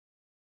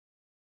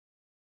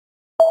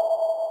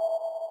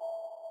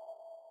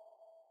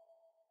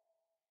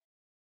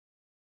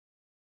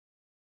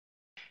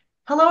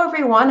Hello,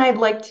 everyone. I'd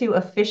like to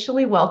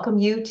officially welcome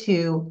you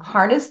to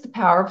Harness the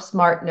Power of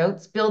Smart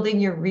Notes, Building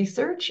Your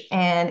Research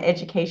and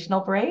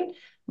Educational Brain.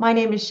 My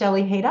name is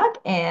Shelley Haydock,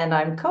 and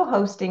I'm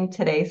co-hosting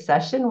today's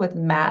session with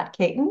Matt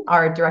Caton,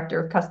 our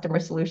Director of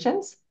Customer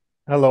Solutions.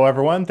 Hello,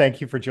 everyone. Thank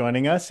you for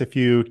joining us. If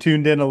you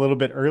tuned in a little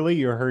bit early,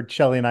 you heard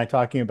Shelley and I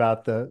talking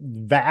about the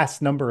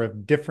vast number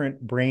of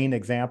different brain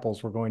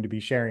examples we're going to be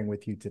sharing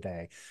with you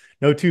today.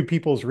 No two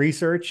people's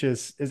research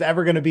is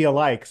ever going to be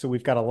alike, so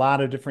we've got a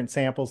lot of different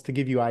samples to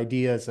give you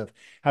ideas of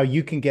how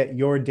you can get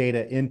your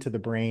data into the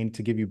brain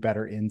to give you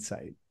better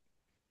insight.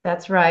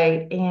 That's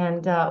right.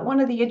 And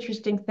one of the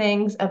interesting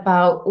things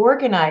about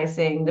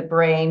organizing the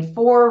brain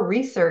for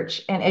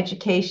research and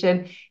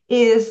education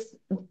is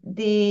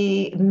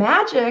the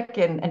magic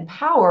and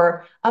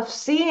power of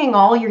seeing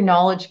all your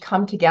knowledge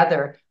come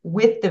together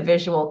with the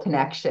visual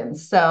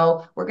connections.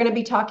 So, we're going to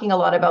be talking a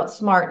lot about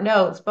smart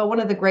notes, but one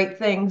of the great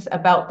things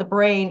about the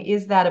brain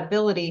is that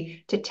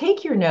ability to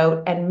take your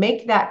note and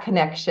make that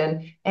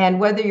connection. And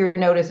whether your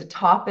note is a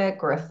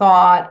topic or a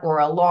thought or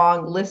a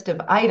long list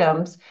of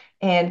items,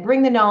 and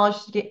bring the knowledge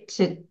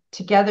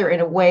together in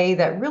a way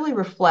that really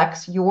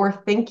reflects your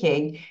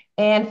thinking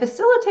and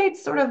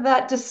facilitates sort of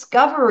that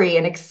discovery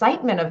and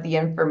excitement of the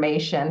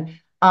information.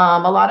 A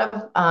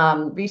lot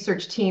of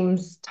research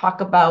teams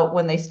talk about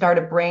when they start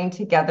a brain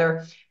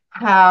together,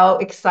 how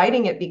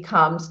exciting it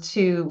becomes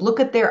to look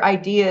at their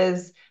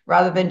ideas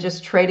rather than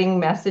just trading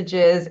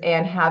messages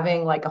and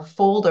having like a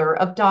folder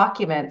of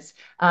documents.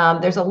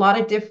 There's a lot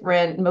of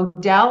different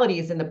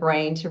modalities in the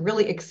brain to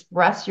really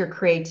express your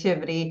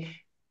creativity,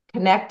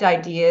 connect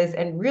ideas,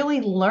 and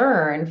really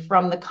learn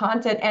from the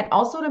content, and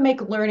also to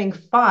make learning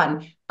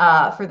fun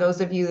for those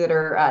of you that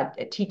are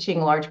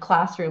teaching large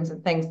classrooms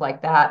and things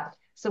like that.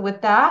 So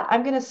with that,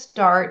 I'm going to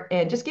start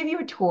and just give you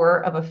a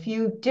tour of a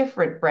few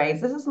different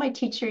brains. This is my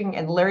teaching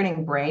and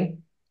learning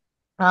brain.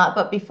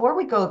 But before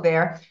we go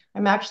there,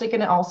 I'm actually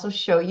going to also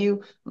show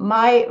you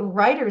my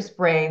writer's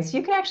brain. So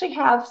you can actually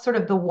have sort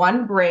of the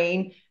one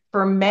brain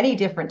for many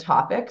different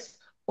topics,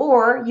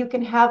 or you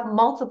can have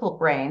multiple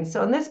brains.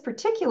 So in this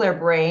particular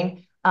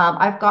brain,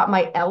 I've got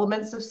my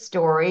elements of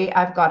story.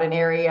 I've got an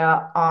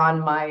area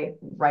on my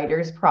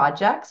writer's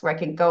projects where I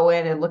can go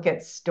in and look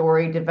at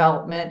story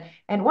development.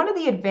 And one of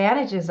the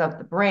advantages of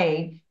the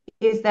brain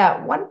is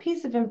that one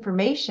piece of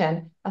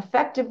information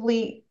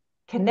effectively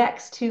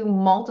connects to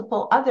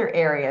multiple other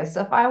areas.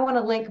 So if I want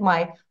to link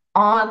my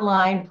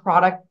online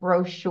product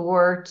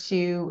brochure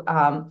to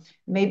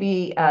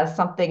maybe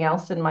something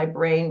else in my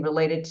brain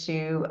related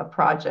to a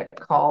project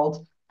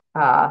called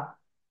uh,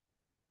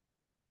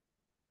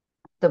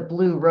 the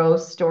Blue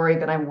Rose story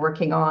that I'm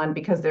working on,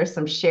 because there's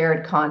some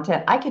shared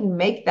content, I can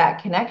make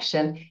that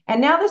connection. And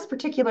now this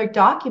particular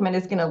document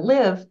is going to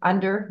live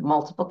under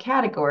multiple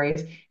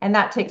categories. And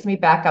that takes me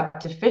back up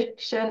to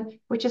fiction,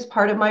 which is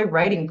part of my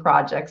writing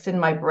projects in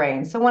my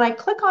brain. So when I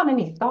click on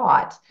any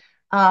thought,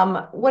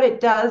 what it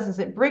does is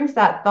it brings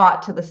that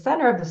thought to the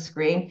center of the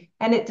screen,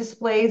 and it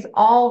displays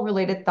all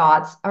related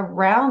thoughts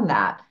around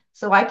that.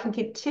 So I can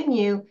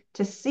continue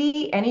to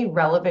see any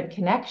relevant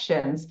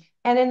connections.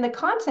 And in the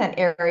content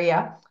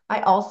area,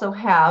 I also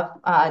have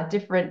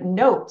different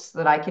notes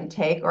that I can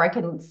take, or I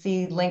can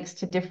see links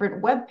to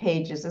different web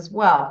pages as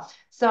well.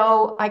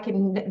 So I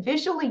can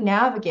visually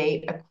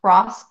navigate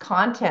across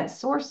content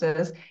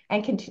sources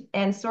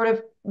and sort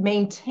of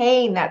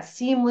maintain that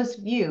seamless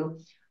view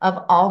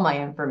of all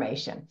my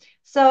information.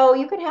 So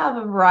you can have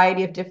a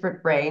variety of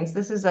different brains.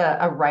 This is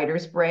a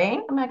writer's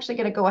brain. I'm actually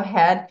going to go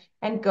ahead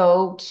and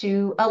go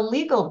to a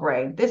legal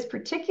brain. This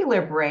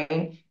particular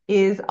brain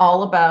is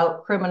all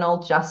about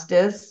criminal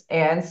justice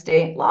and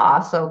state law.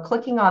 So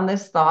clicking on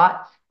this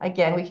thought,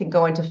 again, we can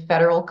go into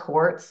federal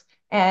courts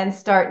and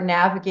start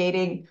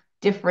navigating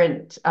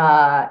different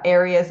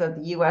areas of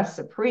the US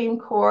Supreme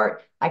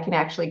Court. I can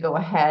actually go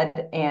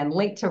ahead and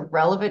link to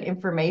relevant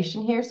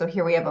information here. So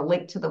here we have a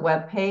link to the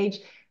web page.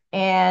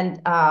 And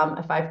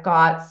if I've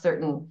got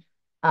certain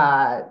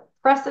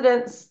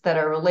precedents that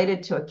are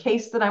related to a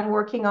case that I'm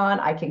working on,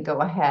 I can go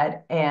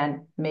ahead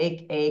and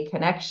make a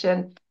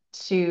connection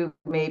to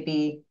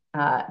maybe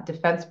a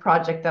defense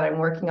project that I'm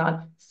working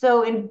on.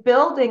 So in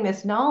building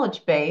this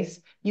knowledge base,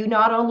 you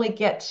not only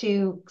get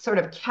to sort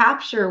of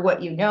capture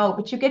what you know,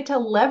 but you get to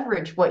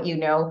leverage what you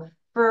know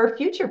for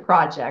future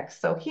projects.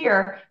 So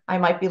here I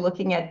might be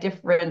looking at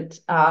different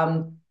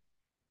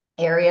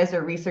areas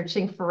or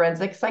researching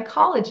forensic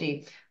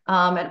psychology.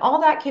 And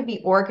all that can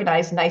be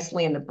organized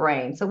nicely in the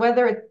brain. So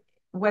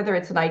whether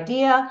it's an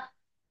idea,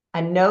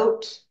 a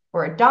note,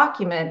 or a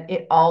document,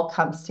 it all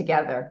comes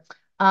together.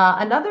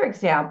 Another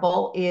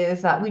example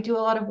is we do a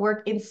lot of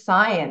work in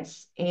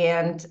science.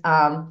 And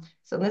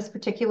so in this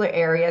particular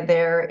area,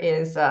 there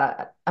is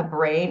a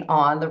brain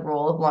on the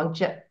role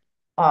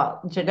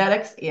of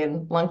genetics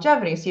in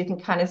longevity. So you can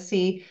kind of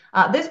see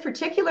this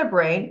particular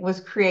brain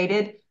was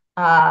created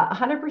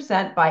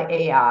 100% by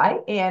AI,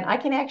 and I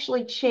can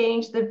actually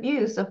change the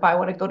view. So if I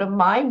want to go to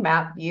mind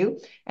map view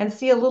and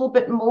see a little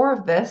bit more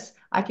of this,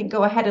 I can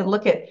go ahead and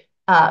look at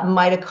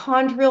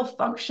mitochondrial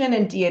function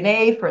and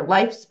DNA for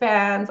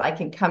lifespans. I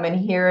can come in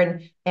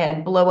here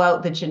and blow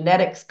out the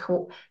genetics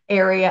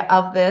area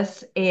of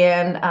this.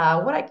 And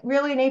what it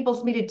really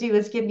enables me to do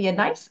is give me a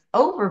nice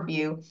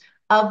overview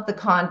of the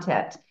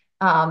content.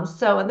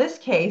 So in this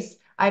case,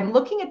 I'm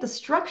looking at the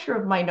structure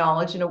of my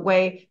knowledge in a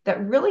way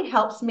that really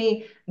helps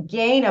me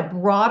gain a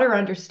broader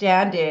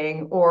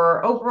understanding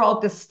or overall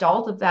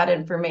gestalt of that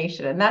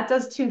information. And that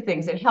does two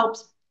things. It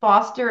helps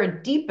foster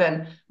and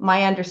deepen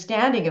my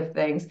understanding of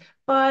things,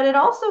 but it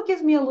also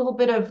gives me a little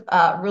bit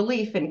of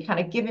relief in kind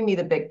of giving me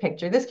the big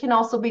picture. This can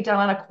also be done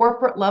on a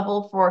corporate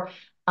level for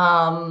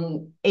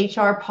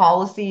HR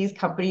policies,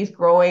 companies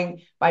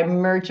growing by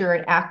merger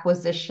and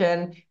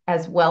acquisition,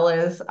 as well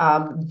as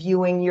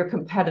viewing your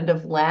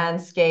competitive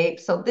landscape.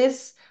 So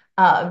this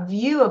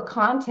view of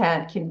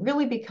content can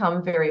really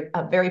become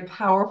a very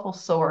powerful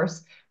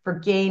source for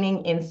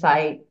gaining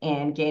insight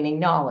and gaining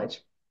knowledge.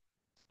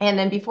 And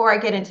then before I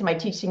get into my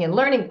teaching and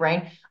learning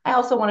brain, I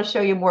also want to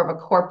show you more of a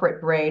corporate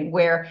brain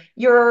where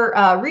your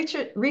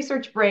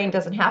research brain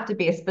doesn't have to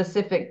be a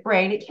specific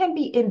brain. It can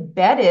be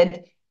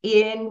embedded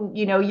in,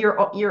 your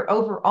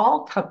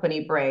overall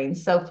company brain.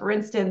 So for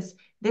instance,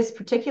 this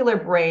particular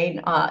brain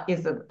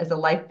is a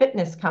life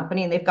fitness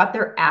company, and they've got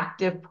their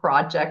active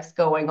projects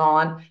going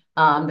on.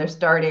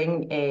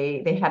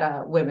 They had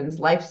a women's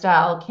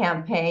lifestyle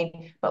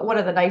campaign. But one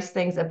of the nice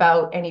things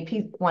about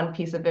one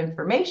piece of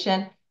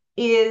information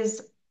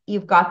is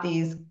you've got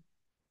these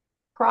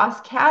cross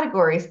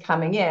categories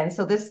coming in.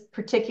 So this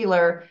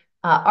particular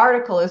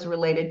article is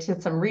related to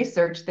some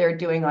research they're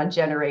doing on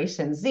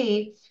Generation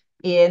Z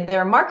in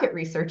their market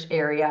research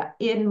area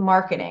in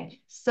marketing.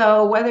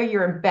 So whether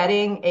you're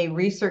embedding a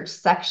research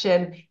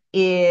section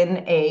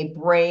in a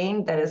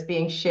brain that is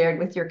being shared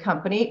with your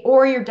company,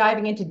 or you're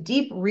diving into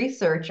deep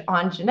research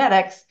on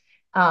genetics,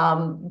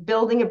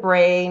 building a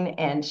brain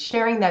and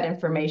sharing that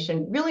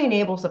information really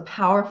enables a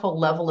powerful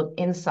level of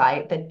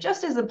insight that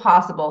just isn't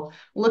possible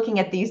looking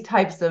at these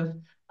types of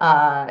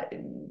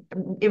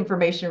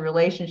information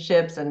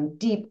relationships and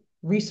deep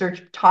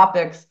research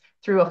topics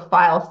through a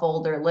file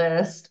folder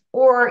list,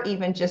 or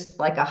even just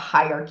like a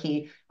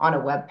hierarchy on a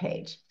web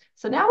page.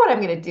 So now what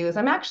I'm going to do is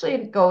I'm actually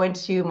going to go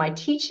into my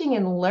teaching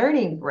and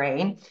learning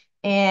brain,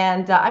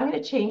 and I'm going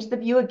to change the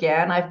view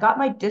again. I've got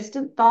my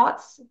distant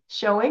thoughts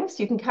showing,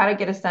 so you can kind of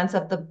get a sense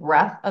of the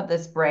breadth of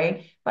this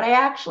brain, but I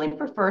actually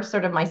prefer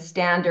sort of my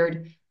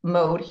standard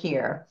mode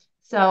here.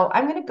 So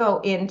I'm going to go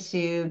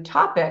into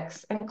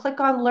topics and click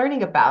on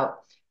learning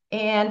about.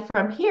 And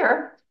from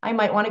here, I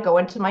might want to go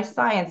into my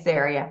science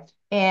area,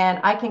 and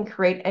I can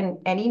create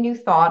any new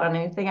thought on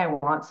anything I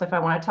want. So if I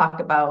want to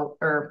talk about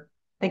or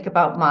think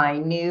about my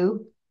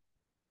new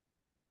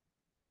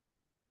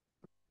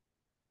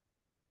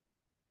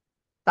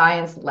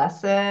science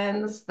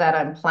lessons that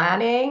I'm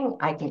planning,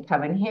 I can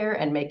come in here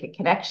and make a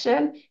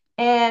connection.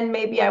 And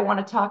maybe I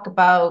want to talk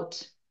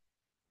about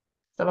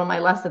some of my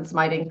lessons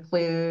might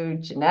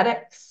include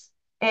genetics.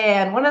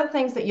 And one of the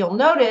things that you'll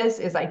notice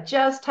is I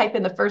just type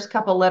in the first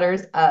couple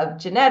letters of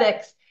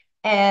genetics,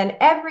 and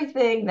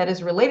everything that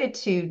is related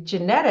to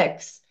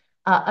genetics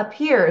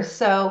appears.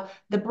 So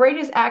the brain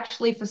is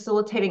actually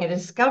facilitating a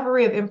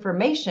discovery of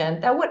information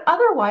that would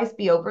otherwise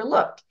be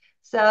overlooked.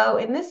 So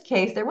in this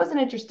case, there was an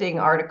interesting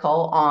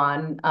article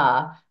on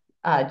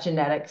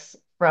genetics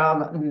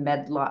from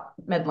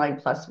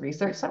Medline Plus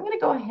Research. So I'm going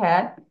to go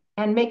ahead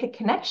and make a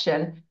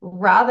connection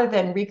rather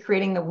than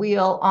recreating the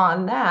wheel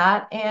on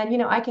that.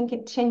 And, I can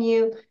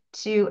continue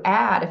to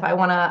add if I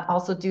want to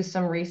also do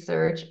some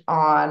research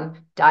on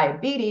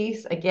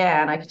diabetes.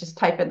 Again, I could just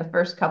type in the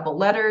first couple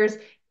letters,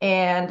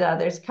 and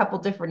there's a couple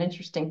different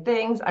interesting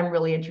things. I'm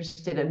really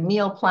interested in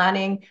meal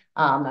planning.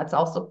 That's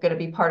also going to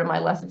be part of my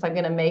lessons. I'm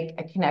going to make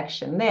a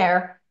connection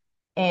there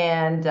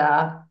and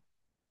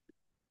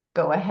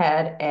go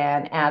ahead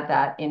and add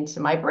that into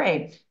my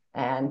brain.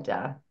 And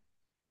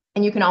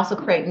you can also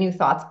create new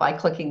thoughts by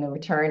clicking the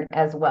return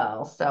as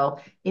well. So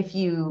if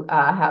you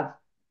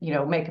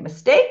make a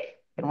mistake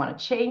and want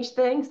to change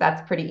things,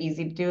 that's pretty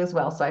easy to do as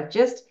well. So I've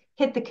just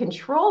hit the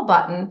control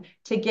button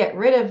to get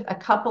rid of a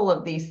couple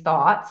of these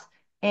thoughts.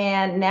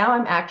 And now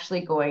I'm actually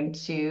going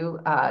to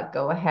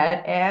go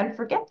ahead and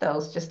forget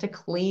those just to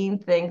clean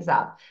things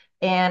up.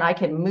 And I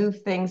can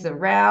move things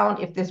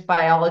around. If this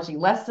biology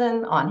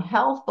lesson on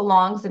health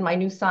belongs in my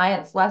new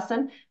science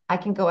lesson, I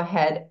can go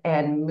ahead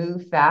and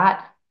move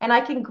that. And I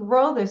can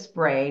grow this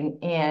brain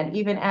and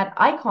even add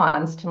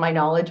icons to my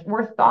knowledge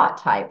or thought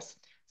types.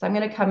 So I'm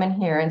going to come in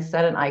here and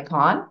set an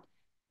icon.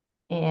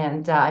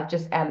 And I've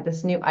just added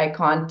this new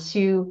icon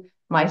to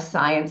my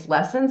science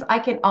lessons. I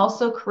can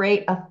also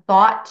create a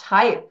thought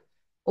type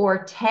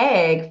or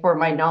tag for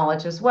my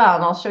knowledge as well.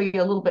 And I'll show you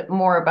a little bit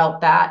more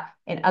about that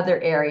in other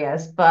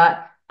areas.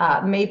 But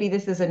maybe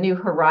this is a new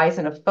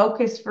horizon of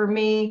focus for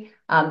me.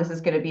 This is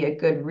going to be a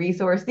good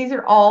resource. These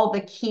are all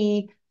the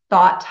key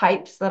thought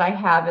types that I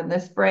have in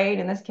this brain.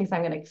 In this case,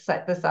 I'm going to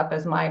set this up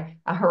as my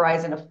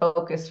horizon of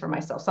focus for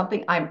myself,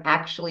 something I'm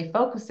actually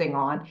focusing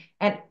on,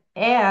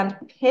 and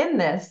pin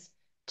this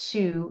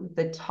to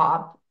the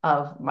top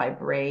of my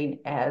brain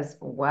as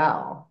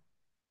well.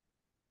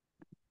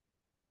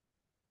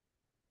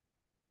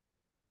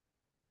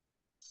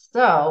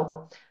 So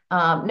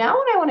now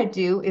what I want to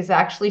do is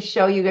actually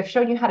show you, I've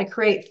shown you how to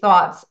create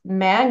thoughts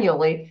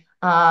manually.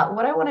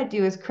 What I want to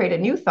do is create a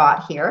new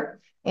thought here.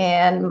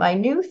 And my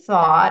new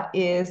thought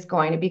is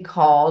going to be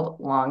called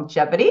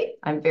longevity.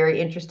 I'm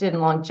very interested in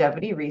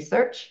longevity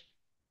research.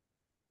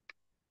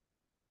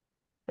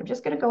 I'm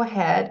just going to go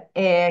ahead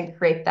and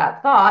create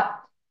that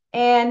thought.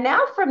 And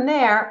now from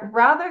there,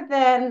 rather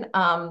than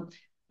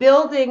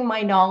building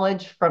my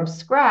knowledge from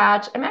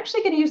scratch, I'm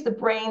actually going to use the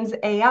brain's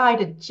AI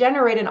to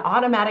generate an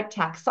automatic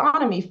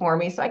taxonomy for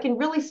me so I can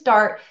really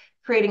start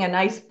creating a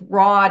nice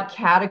broad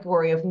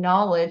category of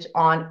knowledge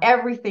on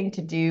everything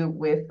to do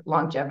with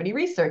longevity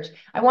research.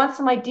 I want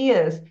some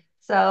ideas.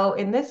 So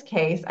in this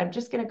case, I'm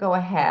just going to go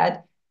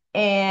ahead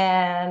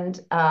and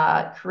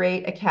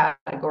create a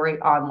category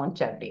on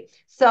longevity.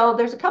 So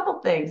there's a couple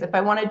things. If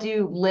I want to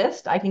do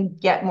list, I can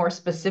get more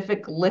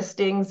specific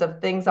listings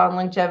of things on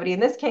longevity. In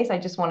this case, I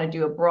just want to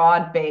do a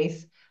broad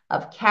base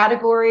of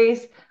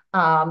categories.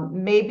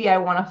 Maybe I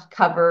want to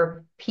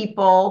cover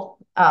people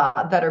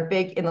that are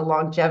big in the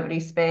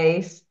longevity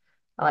space.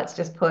 Let's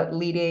just put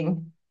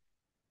leading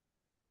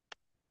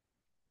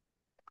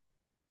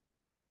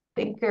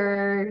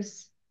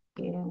thinkers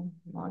in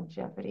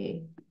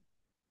longevity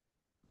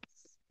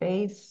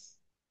space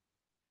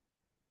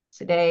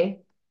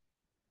today.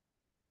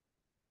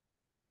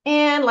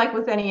 And like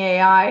with any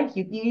AI,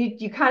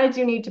 you kind of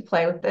do need to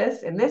play with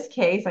this. In this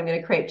case, I'm going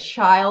to create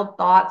child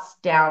thoughts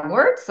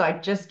downward. So I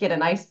just get a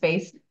nice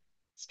base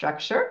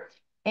structure.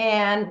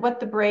 And what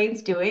the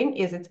brain's doing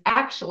is it's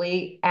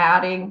actually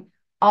adding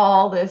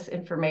all this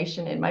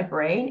information in my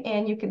brain.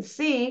 And you can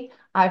see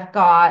I've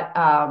got,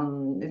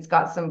 it's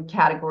got some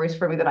categories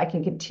for me that I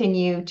can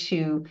continue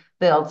to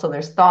build. So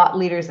there's thought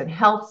leaders and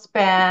health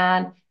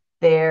span.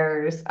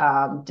 There's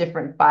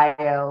different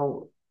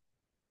bio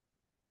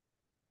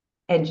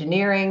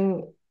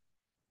engineering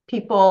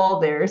people,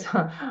 there's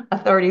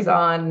authorities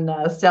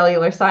on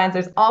cellular science,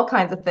 there's all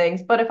kinds of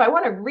things. But if I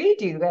want to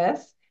redo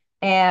this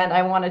and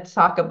I want to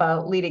talk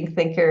about leading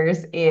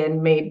thinkers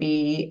in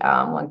maybe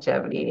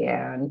longevity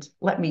and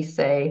let me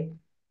say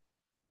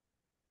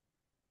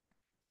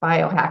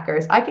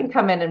biohackers, I can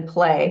come in and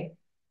play.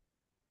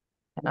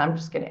 And I'm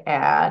just going to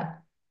add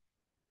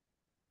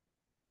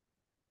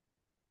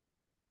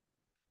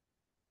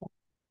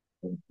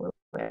influence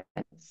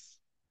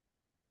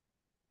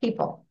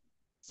people.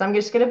 So I'm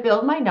just going to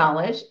build my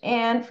knowledge.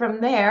 And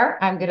from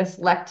there, I'm going to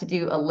select to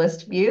do a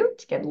list view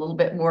to get a little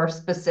bit more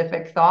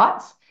specific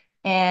thoughts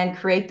and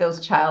create those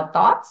child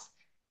thoughts.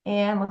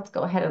 And let's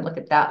go ahead and look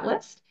at that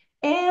list.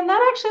 And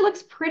that actually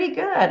looks pretty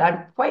good.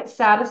 I'm quite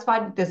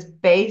satisfied with this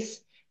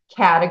base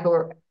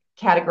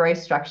category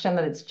structure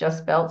that it's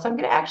just built. So I'm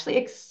going to actually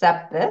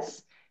accept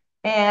this.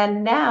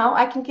 And now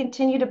I can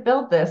continue to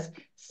build this.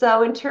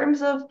 So in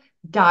terms of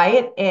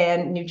diet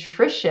and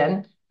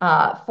nutrition,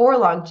 for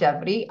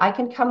longevity, I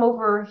can come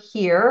over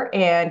here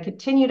and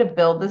continue to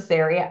build this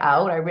area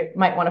out. I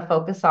might want to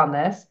focus on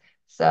this.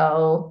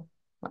 So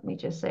let me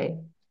just say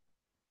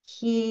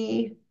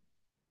key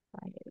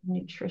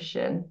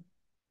nutrition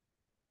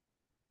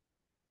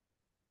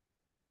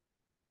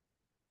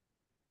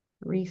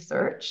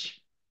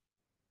research.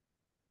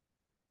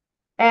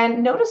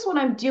 And notice what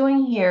I'm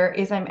doing here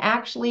is I'm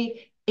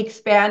actually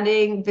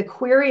expanding the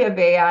query of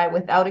AI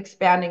without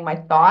expanding my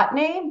thought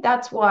name.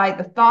 That's why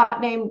the thought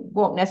name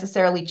won't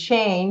necessarily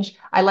change.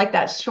 I like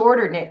that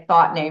shorter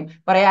thought name,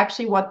 but I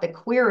actually want the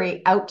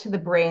query out to the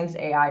brain's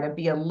AI to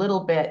be a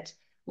little bit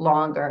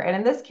longer. And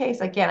in this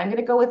case, again, I'm going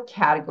to go with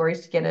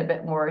categories to get a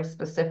bit more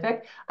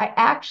specific. I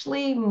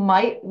actually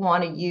might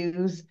want to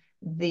use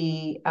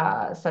the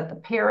set the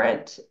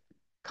parent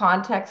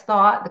context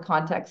thought. The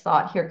context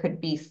thought here could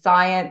be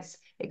science.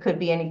 It could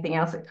be anything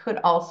else. It could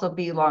also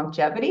be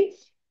longevity.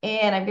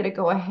 And I'm going to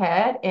go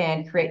ahead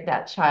and create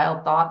that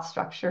child thought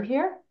structure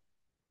here.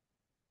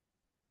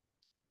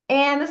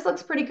 And this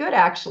looks pretty good,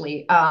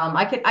 actually.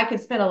 I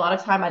could spend a lot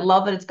of time. I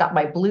love that it's got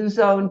my blue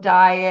zone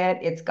diet.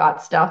 It's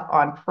got stuff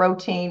on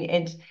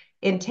protein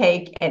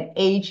intake and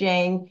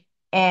aging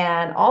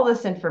and all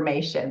this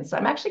information. So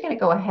I'm actually going to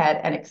go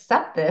ahead and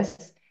accept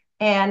this.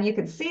 And you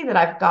can see that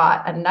I've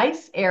got a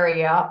nice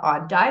area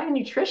on diet and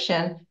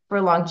nutrition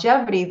for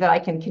longevity that I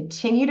can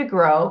continue to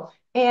grow.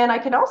 And I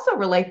can also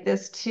relate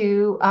this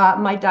to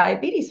my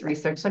diabetes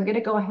research. So I'm going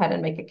to go ahead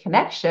and make a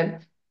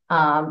connection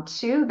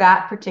to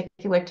that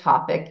particular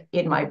topic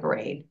in my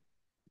brain.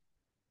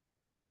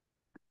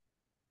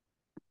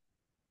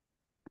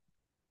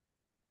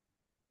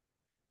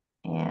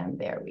 And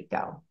there we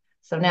go.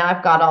 So now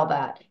I've got all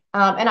that.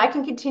 And I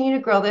can continue to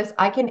grow this.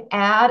 I can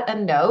add a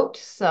note.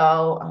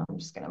 So I'm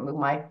just going to move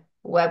my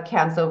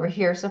webcams over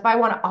here. So if I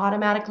want to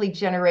automatically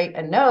generate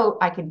a note,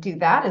 I can do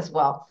that as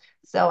well.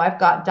 So I've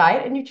got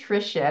diet and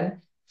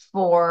nutrition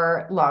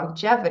for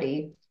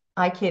longevity.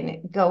 I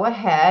can go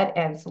ahead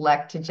and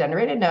select to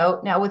generate a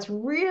note. Now, what's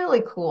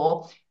really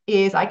cool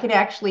is I can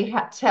actually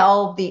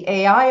tell the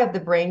AI of the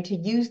brain to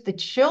use the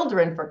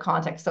children for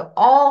context.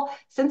 So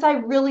since I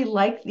really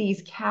like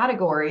these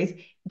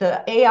categories,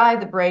 the AI of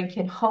the brain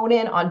can hone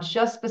in on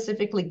just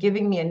specifically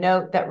giving me a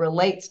note that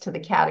relates to the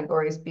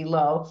categories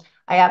below.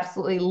 I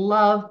absolutely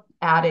love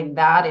adding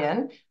that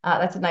in.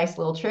 That's a nice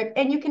little trick.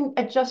 And you can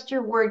adjust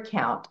your word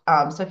count.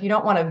 So if you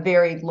don't want a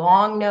very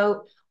long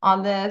note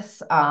on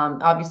this,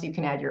 obviously you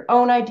can add your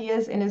own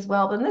ideas in as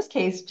well. But in this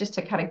case, just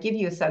to kind of give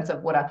you a sense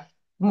of what a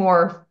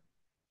more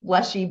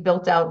fleshy,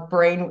 built out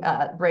brain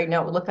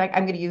note would look like,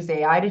 I'm going to use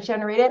AI to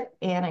generate it,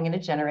 and I'm going to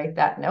generate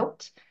that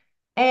note.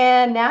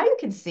 And now you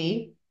can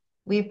see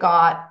we've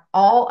got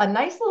a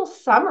nice little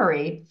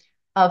summary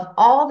of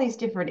all these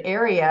different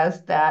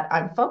areas that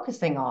I'm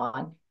focusing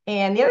on.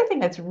 And the other thing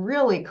that's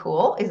really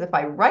cool is if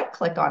I right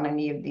click on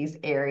any of these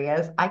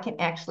areas, I can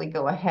actually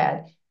go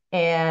ahead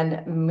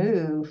and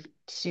move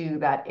to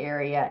that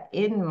area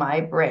in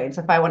my brain.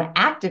 So if I want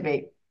to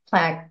activate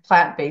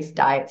plant-based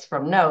diets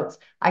from notes,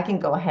 I can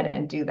go ahead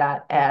and do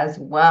that as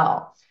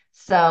well.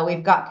 So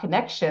we've got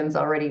connections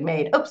already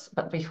made. Oops,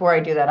 but before I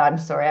do that, I'm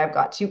sorry, I've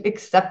got to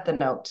accept the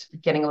note.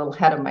 Getting a little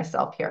ahead of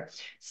myself here.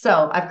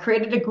 So I've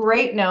created a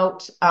great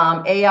note,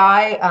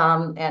 AI,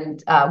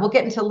 and we'll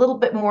get into a little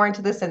bit more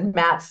into this in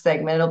Matt's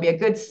segment. It'll be a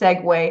good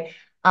segue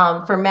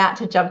for Matt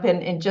to jump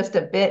in just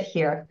a bit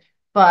here.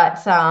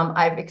 But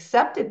I've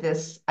accepted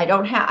this.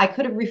 I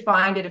could have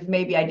refined it if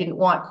maybe I didn't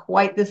want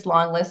quite this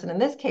long list. And in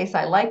this case,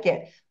 I like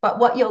it. But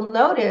what you'll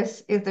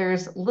notice is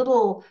there's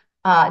little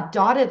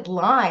dotted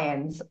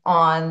lines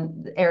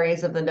on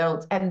areas of the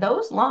notes. And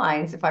those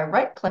lines, if I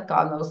right click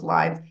on those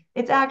lines,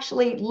 it's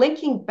actually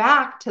linking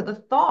back to the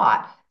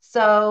thought.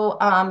 So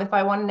if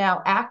I want to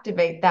now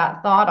activate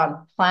that thought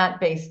on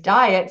plant-based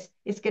diets,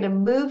 it's going to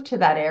move to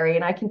that area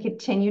and I can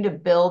continue to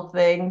build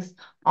things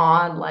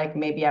on, like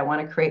maybe I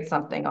want to create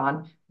something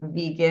on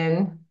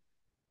vegan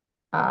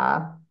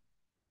uh,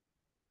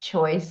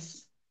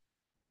 choice,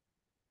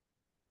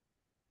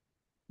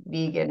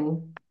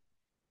 vegan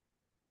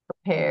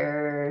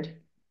prepared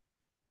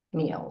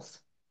meals.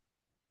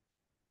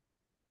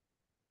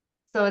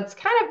 So it's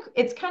kind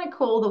of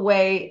cool the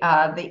way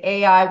the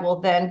AI will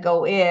then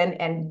go in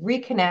and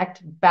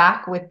reconnect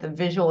back with the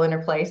visual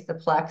interface, the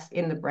plex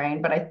in the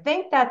brain. But I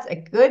think that's a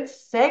good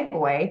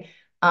segue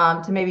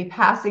to maybe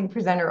passing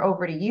presenter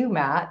over to you,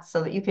 Matt,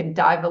 so that you can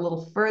dive a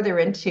little further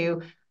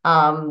into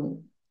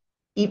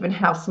even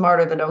how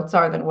smarter the notes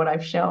are than what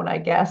I've shown, I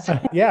guess.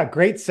 Yeah,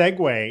 great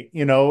segue,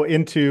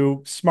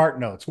 into smart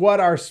notes.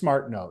 What are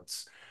smart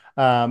notes?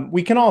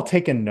 We can all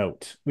take a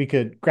note. We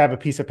could grab a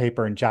piece of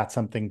paper and jot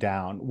something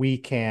down. We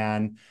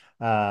can,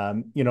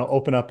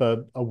 open up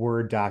a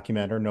Word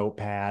document or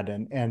notepad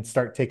and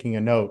start taking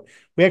a note.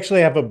 We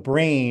actually have a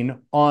brain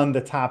on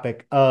the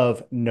topic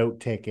of note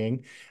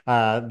taking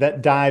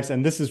that dives,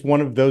 and this is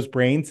one of those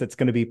brains that's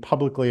going to be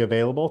publicly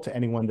available to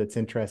anyone that's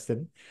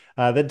interested.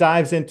 That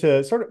dives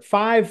into sort of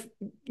five,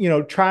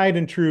 tried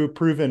and true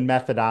proven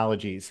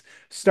methodologies,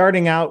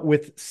 starting out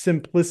with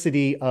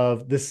simplicity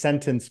of the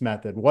sentence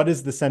method. What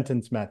is the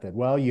sentence method?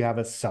 Well, you have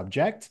a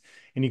subject,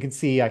 and you can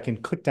see I can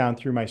click down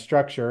through my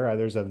structure.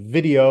 There's a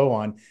video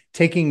on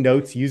taking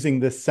notes using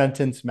this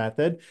sentence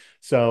method.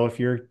 So if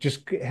you're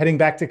just heading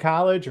back to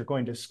college or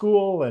going to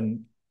school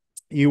and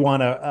you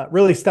want to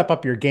really step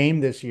up your game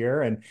this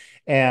year and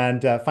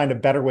find a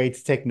better way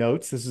to take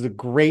notes, this is a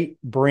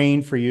great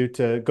brain for you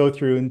to go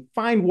through and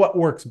find what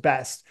works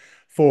best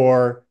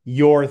for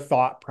your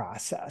thought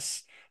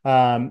process.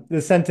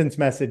 The sentence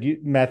method,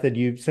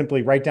 you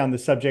simply write down the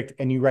subject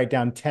and you write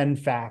down 10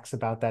 facts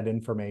about that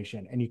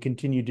information. And you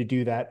continue to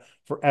do that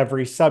for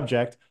every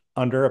subject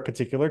under a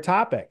particular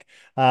topic.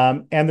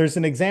 And there's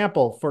an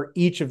example for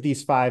each of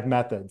these five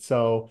methods.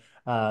 So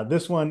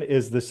this one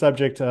is the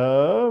subject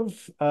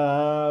of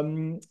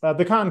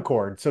the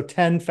Concorde. So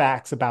 10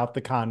 facts about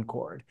the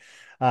Concorde.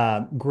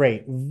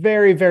 Great.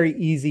 Very, very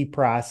easy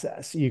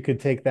process. You could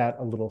take that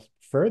a little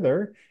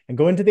further and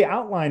go into the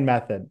outline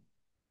method.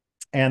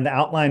 And the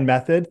outline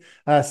method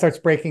starts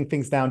breaking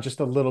things down just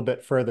a little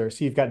bit further.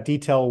 So you've got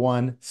detail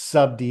one,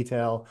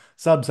 sub-detail,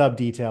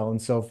 sub-sub-detail, and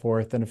so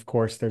forth. And of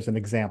course, there's an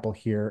example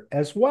here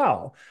as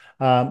well,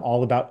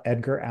 all about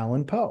Edgar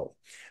Allan Poe.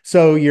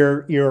 So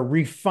you're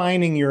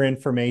refining your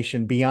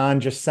information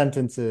beyond just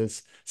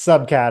sentences,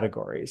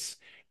 subcategories.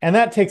 And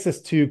that takes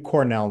us to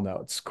Cornell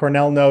Notes.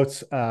 Cornell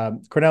Notes,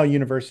 Cornell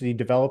University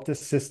developed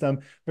this system.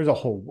 There's a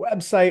whole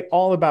website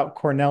all about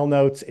Cornell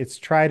Notes. It's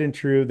tried and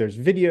true. There's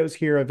videos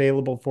here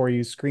available for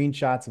you,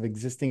 screenshots of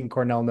existing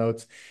Cornell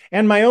Notes,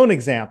 and my own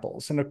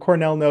examples. And a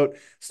Cornell Note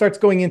starts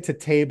going into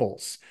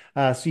tables.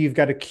 So you've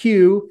got a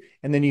cue,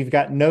 and then you've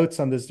got notes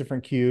on those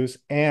different cues,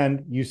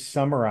 and you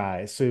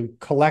summarize. So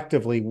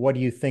collectively, what do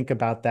you think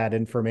about that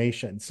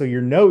information? So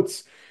your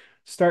notes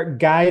start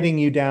guiding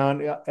you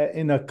down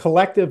in a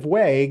collective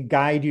way,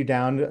 guide you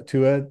down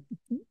to a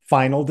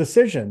final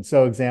decision.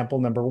 So example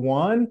number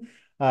one,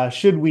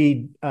 should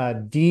we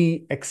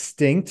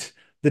de-extinct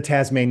the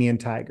Tasmanian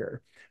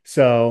tiger?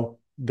 So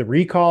the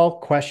recall,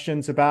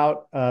 questions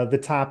about the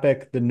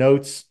topic, the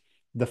notes,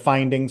 the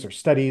findings or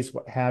studies,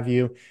 what have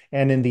you.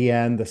 And in the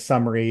end, the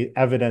summary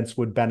evidence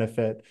would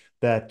benefit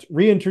that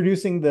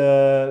reintroducing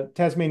the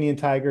Tasmanian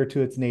tiger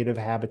to its native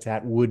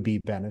habitat would be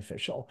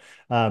beneficial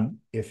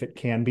if it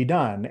can be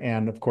done.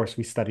 And of course,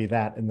 we study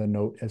that in the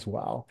note as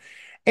well.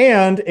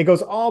 And it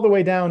goes all the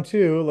way down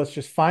to, let's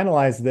just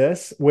finalize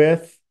this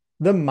with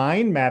the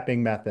mind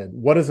mapping method.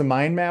 What does a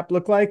mind map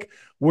look like?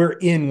 We're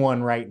in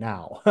one right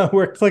now.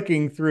 We're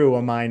clicking through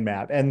a mind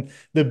map. And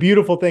the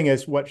beautiful thing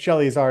is what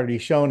Shelley has already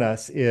shown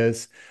us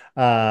is,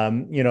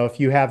 if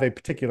you have a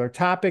particular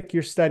topic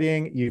you're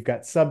studying, you've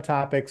got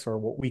subtopics or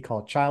what we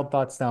call child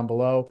thoughts down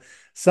below.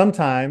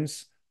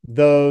 Sometimes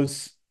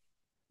those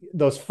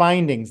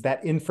findings,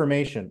 that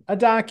information, a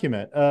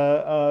document,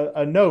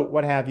 a note,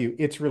 what have you,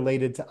 it's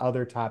related to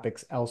other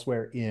topics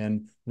elsewhere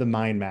in the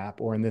mind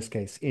map, or in this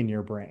case, in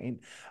your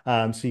brain.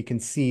 So you can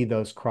see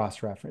those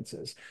cross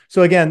references.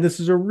 So again, this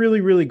is a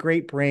really, really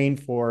great brain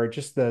for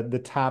just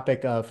the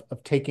topic of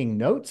taking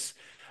notes.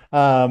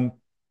 And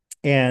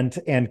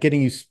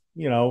getting you,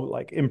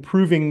 like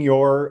improving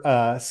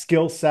your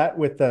skill set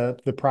with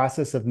the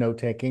process of note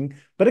taking.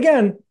 But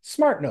again,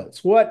 smart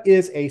notes. What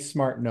is a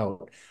smart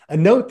note? A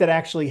note that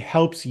actually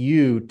helps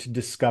you to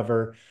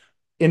discover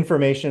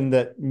information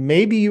that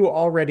maybe you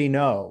already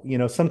know.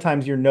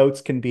 Sometimes your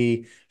notes can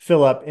be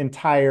fill up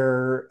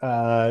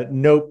entire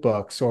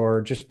notebooks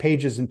or just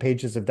pages and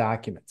pages of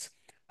documents.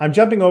 I'm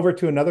jumping over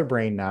to another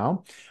brain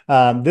now.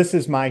 This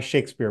is my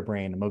Shakespeare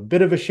brain. I'm a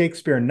bit of a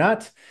Shakespeare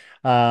nut.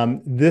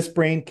 This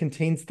brain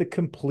contains the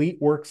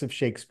complete works of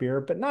Shakespeare,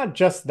 but not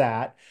just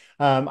that.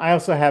 I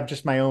also have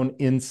just my own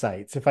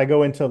insights. If I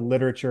go into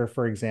literature,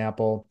 for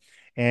example,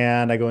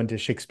 and I go into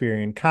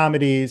Shakespearean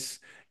comedies,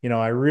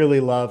 I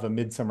really love A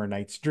Midsummer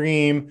Night's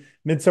Dream.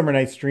 Midsummer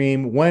Night's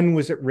Dream, when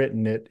was it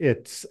written?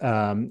 It's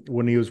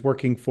when he was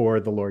working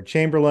for the Lord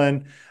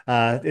Chamberlain.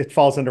 It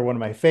falls under one of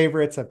my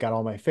favorites. I've got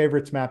all my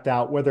favorites mapped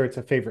out, whether it's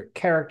a favorite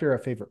character, a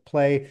favorite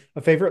play,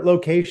 a favorite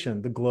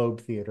location, the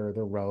Globe Theater,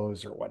 the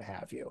Rose, or what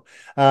have you,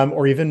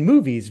 or even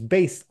movies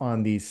based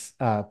on these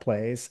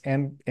plays,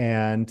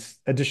 and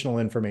additional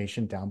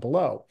information down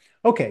below.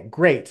 Okay,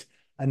 great.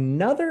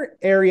 Another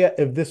area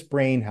of this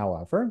brain,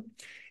 however,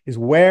 is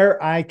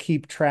where I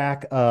keep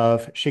track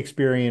of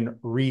Shakespearean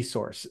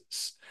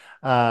resources.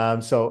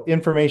 So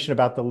information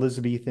about the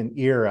Elizabethan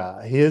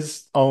era,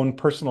 his own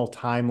personal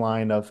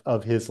timeline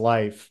of his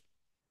life.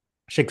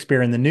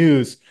 Shakespeare in the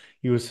News,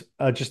 he was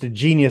just a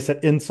genius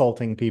at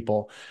insulting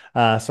people.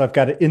 So I've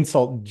got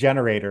insult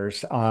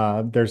generators.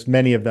 There's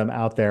many of them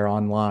out there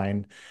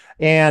online.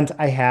 And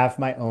I have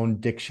my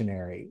own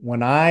dictionary.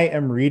 When I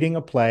am reading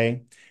a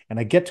play and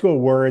I get to a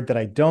word that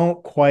I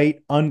don't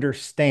quite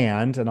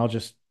understand, and I'll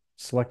just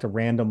select a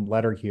random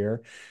letter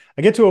here.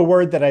 I get to a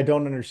word that I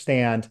don't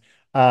understand.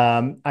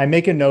 I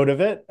make a note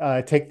of it.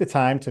 Take the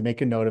time to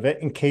make a note of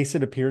it in case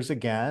it appears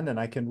again, and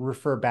I can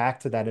refer back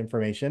to that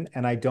information,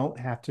 and I don't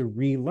have to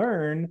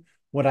relearn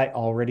what I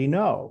already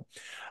know.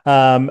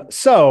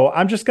 So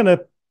I'm just going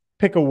to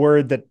pick a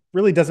word that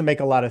really doesn't make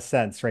a lot of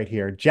sense right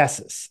here.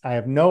 Jessus. I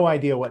have no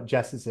idea what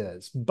jessus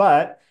is,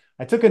 but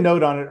I took a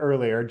note on it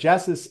earlier.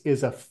 Jessus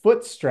is a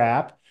foot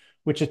strap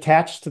which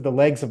attached to the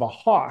legs of a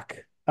hawk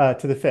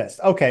to the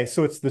fist. Okay,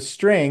 so it's the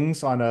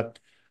strings on a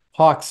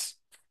hawk's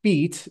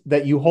feet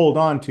that you hold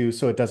on to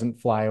so it doesn't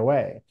fly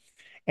away.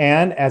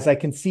 And as I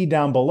can see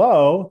down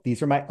below,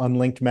 these are my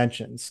unlinked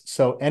mentions.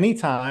 So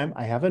anytime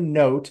I have a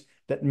note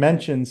that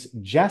mentions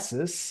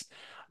jessus,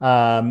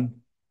 I'm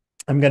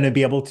going to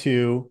be able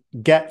to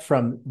get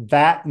from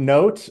that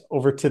note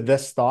over to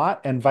this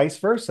thought and vice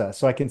versa.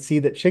 So I can see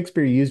that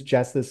Shakespeare used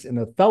jessus in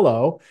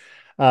Othello,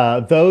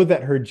 though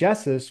that her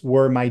jessus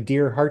were my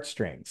dear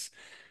heartstrings.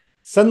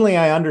 Suddenly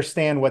I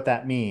understand what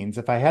that means.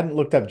 If I hadn't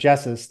looked up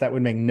jessus, that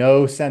would make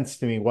no sense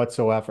to me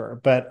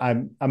whatsoever. But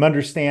I'm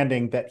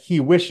understanding that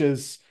he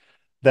wishes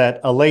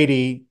that a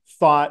lady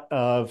thought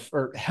of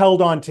or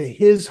held on to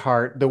his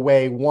heart the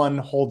way one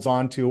holds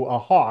on to a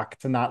hawk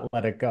to not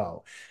let it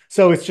go.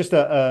 So it's just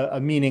a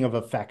meaning of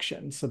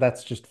affection. So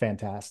that's just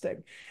fantastic.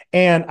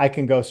 And I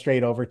can go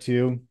straight over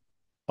to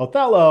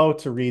Othello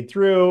to read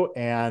through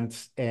and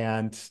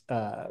find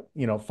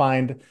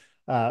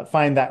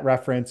that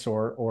reference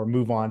or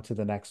move on to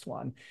the next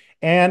one.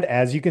 And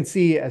as you can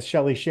see, as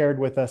Shelley shared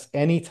with us,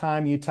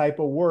 anytime you type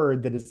a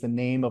word that is the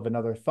name of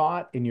another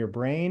thought in your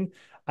brain,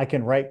 I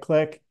can right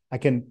click, I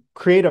can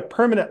create a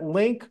permanent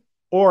link,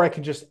 or I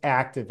can just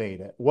activate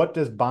it. What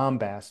does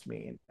bombast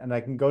mean? And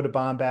I can go to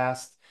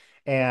bombast,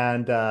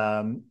 and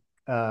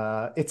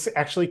it's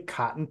actually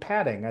cotton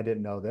padding. I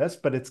didn't know this,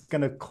 but it's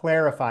going to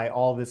clarify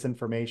all this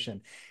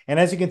information. And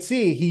as you can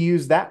see, he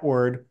used that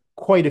word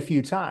quite a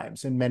few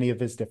times in many of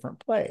his different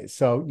plays.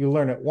 So you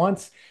learn it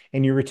once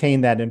and you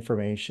retain that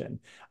information.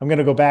 I'm going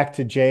to go back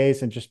to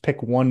Jay's and just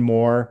pick one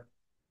more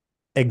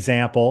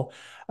example.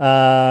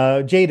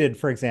 Jaded,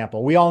 for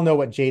example. We all know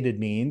what jaded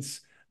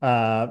means.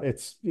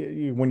 It's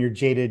when you're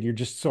jaded, you're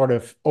just sort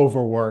of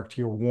overworked,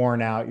 you're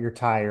worn out, you're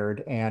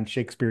tired, and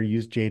Shakespeare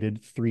used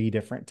jaded 3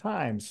 different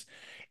times.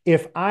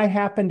 If I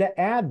happen to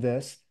add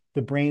this,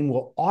 the brain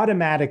will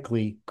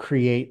automatically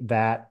create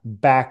that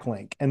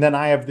backlink. And then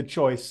I have the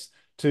choice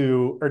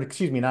to, or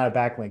excuse me, not a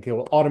backlink. It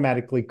will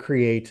automatically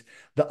create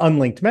the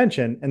unlinked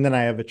mention, and then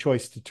I have a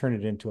choice to turn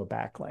it into a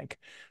backlink.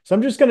 So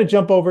I'm just going to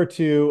jump over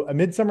to A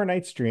Midsummer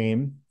Night's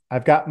Dream.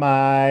 I've got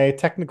my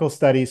technical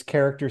studies,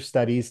 character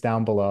studies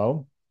down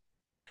below.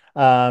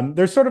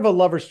 There's sort of a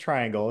lover's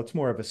triangle. It's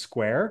more of a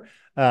square.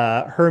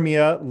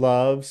 Hermia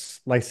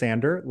loves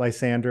Lysander.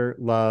 Lysander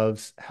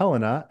loves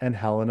Helena, and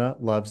Helena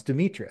loves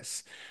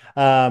Demetrius.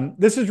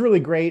 This is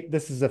really great.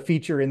 This is a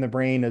feature in the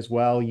brain as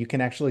well. You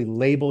can actually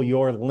label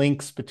your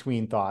links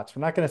between thoughts.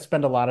 We're not going to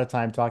spend a lot of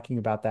time talking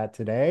about that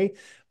today,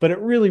 but it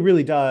really,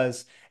 really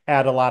does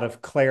add a lot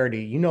of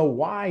clarity. You know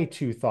why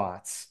two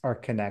thoughts are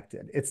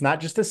connected. It's not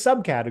just a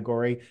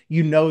subcategory,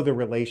 you know the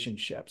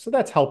relationship. So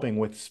that's helping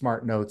with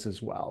smart notes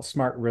as well,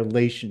 smart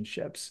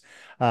relationships,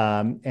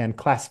 and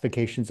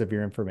classifications of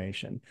your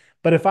information.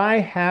 But if I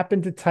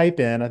happen to type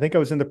in, I think I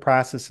was in the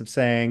process of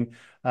saying,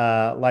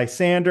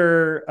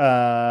 Lysander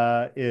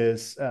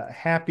is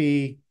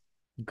happy,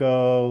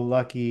 go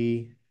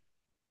lucky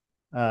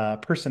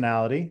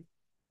personality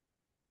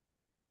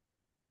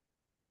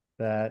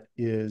that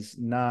is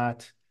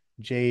not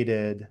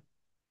jaded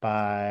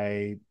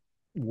by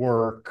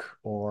work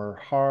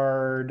or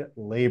hard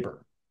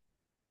labor.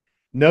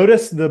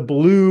 Notice the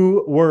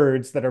blue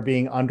words that are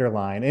being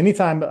underlined.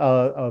 Anytime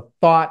a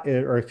thought,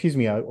 or excuse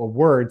me, a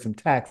word, some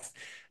text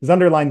is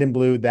underlined in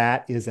blue,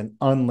 that is an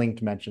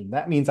unlinked mention.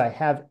 That means I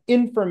have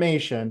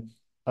information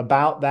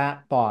about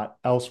that thought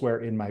elsewhere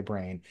in my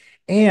brain.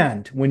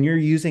 And when you're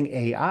using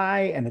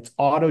AI and it's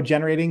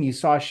auto-generating, you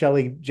saw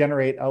Shelley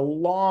generate a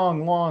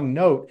long, long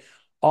note.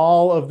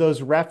 All of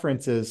those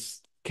references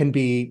can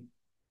be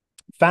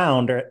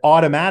found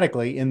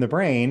automatically in the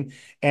brain.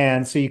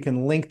 And so you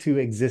can link to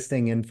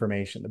existing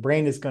information. The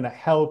brain is going to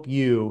help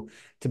you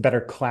to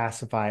better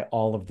classify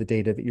all of the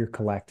data that you're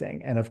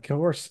collecting. And of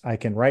course, I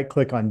can right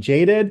click on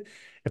jaded.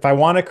 If I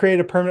want to create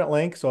a permanent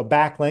link, so a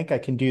backlink, I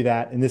can do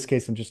that. In this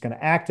case, I'm just going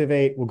to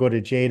activate. We'll go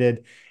to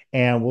jaded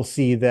and we'll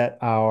see that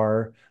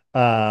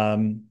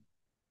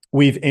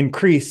we've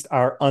increased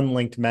our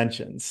unlinked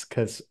mentions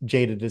because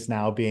jaded is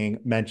now being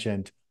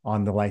mentioned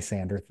on the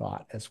Lysander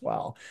thought as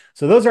well.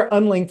 So those are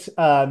unlinked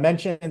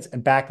mentions,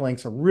 and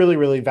backlinks, a really,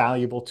 really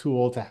valuable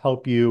tool to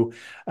help you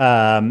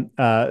turn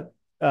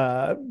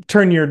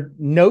your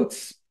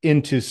notes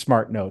into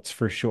smart notes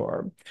for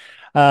sure.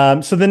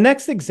 So the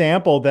next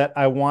example that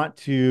I want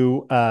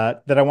to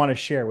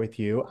share with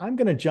you, I'm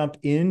going to jump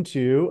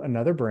into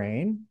another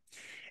brain,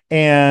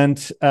 and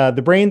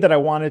the brain that I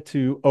wanted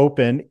to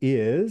open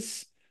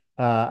is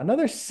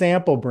another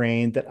sample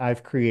brain that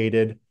I've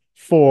created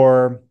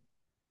for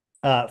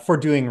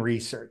doing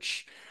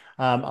research.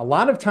 A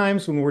lot of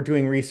times when we're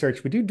doing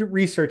research, we do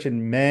research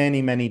in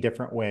many, many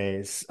different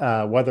ways,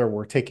 whether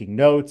we're taking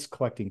notes,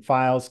 collecting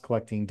files,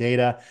 collecting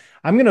data.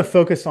 I'm going to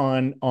focus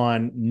on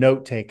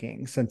note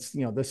taking since,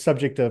 you know, the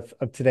subject of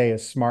today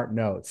is smart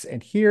notes.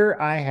 And here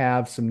I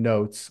have some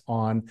notes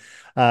on,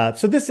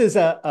 so this is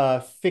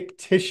a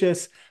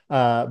fictitious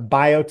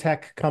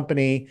biotech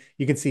company.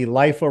 You can see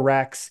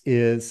Liforex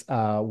is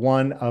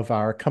one of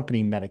our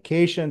company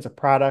medications, a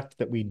product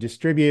that we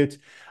distribute.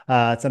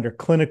 It's under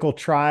clinical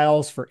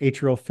trials for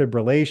atrial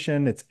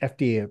fibrillation. It's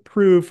FDA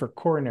approved for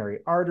coronary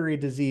artery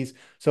disease.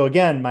 So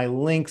again, my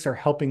links are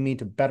helping me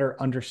to better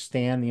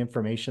understand the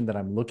information that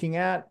I'm looking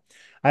at.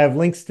 I have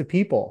links to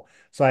people.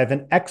 So I have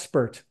an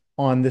expert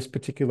on this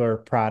particular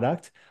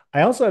product.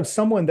 I also have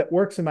someone that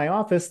works in my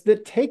office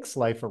that takes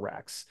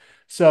Liforex.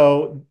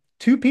 So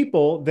two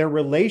people, their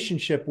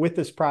relationship with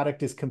this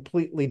product is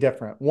completely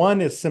different.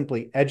 One is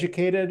simply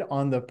educated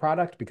on the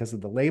product because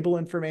of the label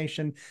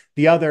information.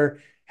 The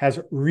other has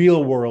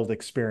real world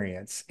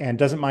experience and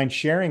doesn't mind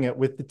sharing it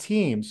with the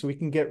team so we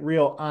can get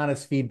real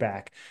honest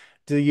feedback.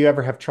 Do you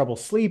ever have trouble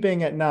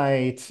sleeping at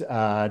night?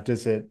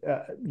 Does it,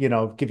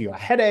 give you a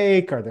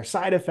headache? Are there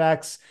side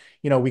effects?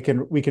 You know, we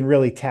can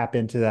really tap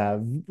into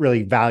that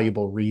really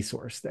valuable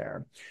resource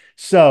there.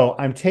 So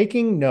I'm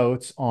taking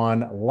notes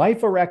on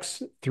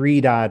Liforex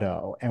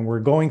 3.0, and we're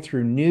going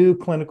through new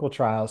clinical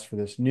trials for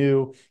this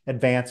new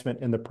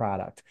advancement in the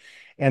product.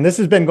 And this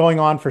has been going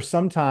on for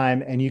some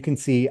time, and you can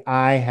see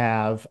I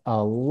have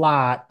a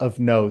lot of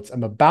notes.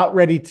 I'm about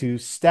ready to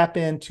step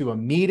into a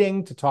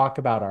meeting to talk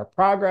about our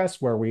progress,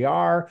 where we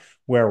are,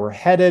 where we're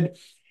headed.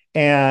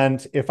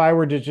 And if I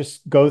were to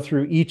just go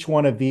through each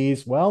one of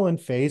these, well, in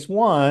phase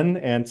one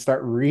and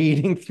start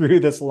reading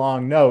through this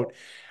long note,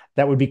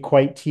 that would be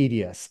quite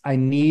tedious. I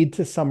need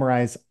to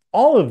summarize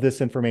all of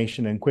this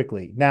information and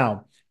quickly.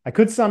 Now, I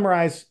could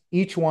summarize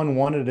each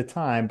one at a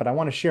time, but I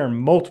want to share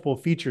multiple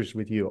features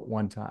with you at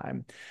one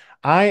time.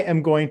 I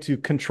am going to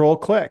control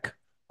click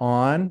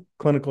on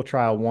clinical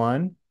trial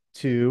 1,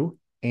 2,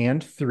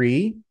 and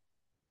 3.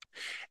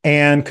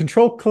 And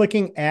control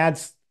clicking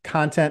adds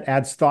content,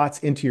 adds thoughts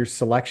into your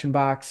selection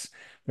box.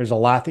 There's a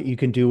lot that you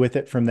can do with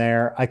it from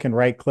there. I can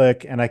right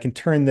click and I can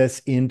turn this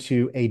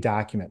into a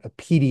document, a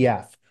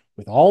PDF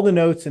with all the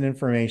notes and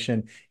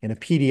information in a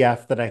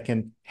PDF that I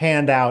can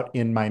hand out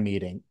in my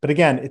meeting. But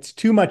again, it's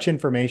too much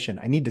information.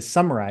 I need to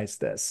summarize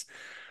this.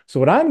 So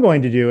what I'm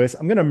going to do is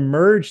I'm going to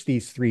merge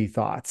these three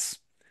thoughts.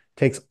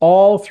 Takes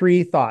all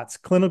three thoughts,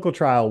 clinical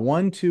trial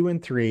 1, 2,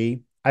 and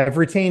 3. I've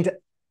retained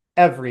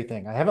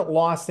everything. I haven't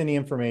lost any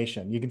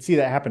information. You can see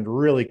that happened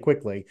really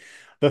quickly.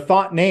 The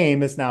thought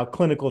name is now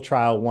clinical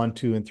trial 1,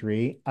 2, and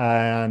 3,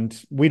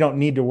 and we don't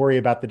need to worry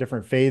about the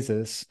different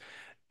phases.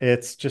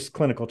 It's just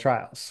clinical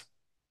trials.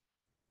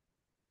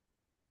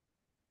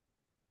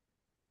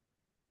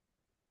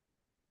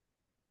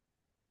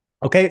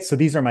 Okay, so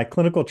these are my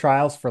clinical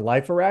trials for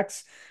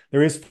LifeRx.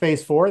 There is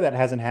phase 4 that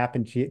hasn't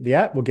happened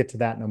yet. We'll get to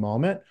that in a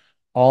moment.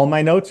 All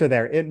my notes are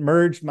there. It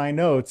merged my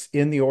notes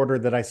in the order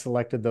that I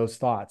selected those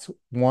thoughts.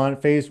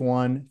 Phase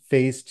 1,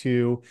 phase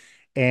 2,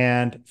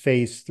 and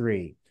phase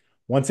 3.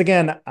 Once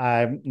again,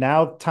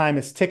 now time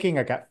is ticking.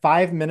 I got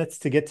 5 minutes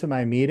to get to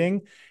my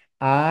meeting.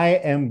 I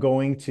am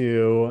going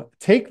to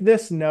take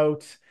this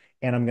note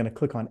and I'm going to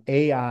click on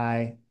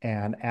AI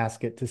and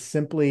ask it to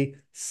simply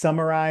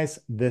summarize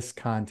this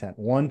content,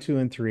 1, 2,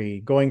 and 3,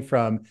 going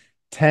from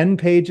 10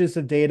 pages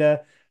of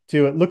data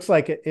to, it looks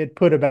like it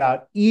put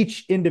about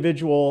each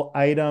individual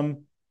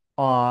item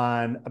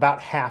on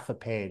about half a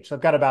page. So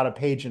I've got about a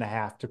page and a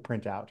half to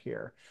print out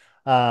here.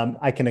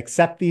 I can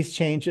accept these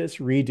changes,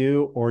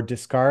 redo, or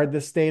discard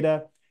this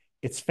data.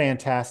 It's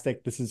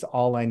fantastic. This is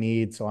all I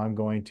need. So I'm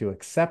going to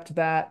accept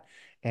that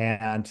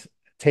and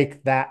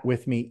take that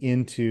with me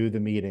into the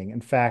meeting.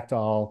 In fact,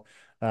 I'll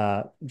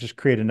just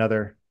create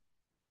another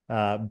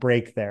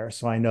break there.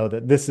 So I know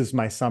that this is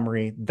my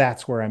summary.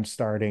 That's where I'm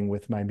starting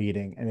with my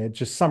meeting. And it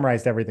just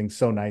summarized everything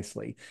so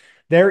nicely.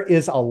 There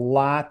is a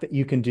lot that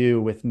you can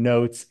do with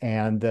notes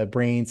and the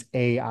Brain's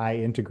AI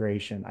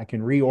integration. I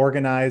can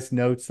reorganize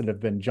notes that have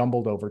been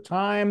jumbled over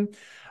time.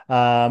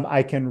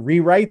 I can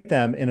rewrite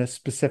them in a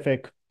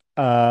specific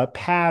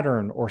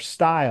pattern or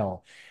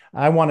style.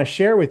 I want to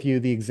share with you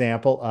the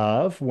example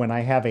of when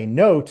I have a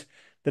note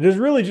that is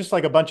really just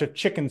like a bunch of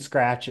chicken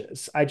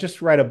scratches. I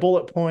just write a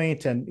bullet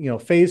point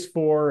and, phase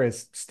 4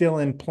 is still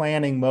in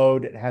planning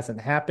mode. It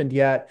hasn't happened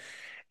yet.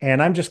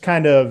 And I'm just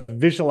kind of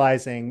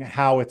visualizing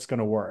how it's going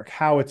to work,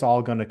 how it's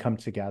all going to come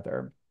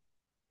together.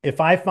 If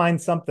I find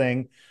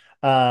something,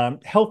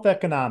 health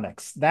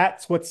economics,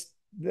 that's what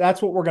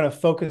we're going to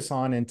focus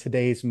on in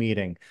today's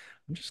meeting.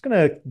 I'm just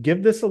going to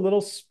give this a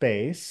little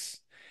space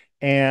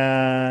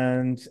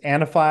and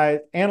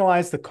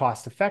analyze the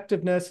cost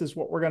effectiveness is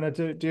what we're going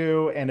to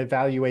do and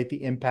evaluate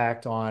the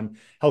impact on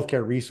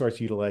healthcare resource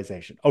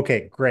utilization.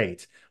 Okay,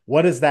 great.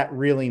 What does that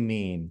really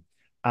mean?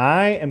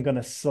 I am going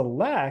to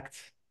select,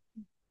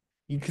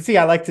 you can see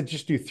I like to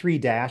just do 3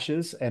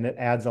 dashes and it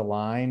adds a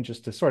line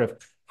just to sort of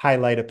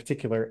highlight a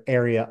particular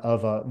area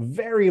of a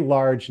very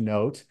large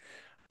note.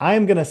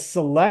 I'm going to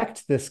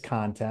select this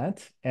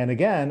content. And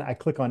again, I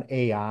click on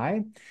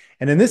AI.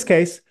 And in this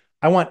case,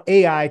 I want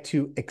AI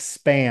to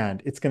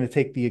expand. It's going to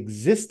take the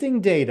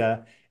existing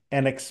data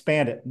and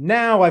expand it.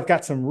 Now I've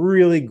got some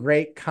really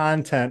great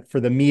content for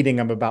the meeting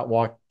I'm about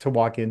to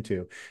walk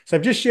into. So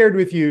I've just shared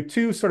with you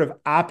 2 sort of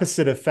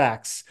opposite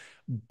effects,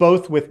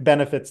 both with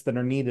benefits that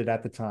are needed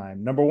at the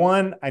time. Number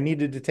 1, I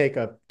needed to take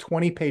a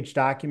 20-page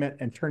document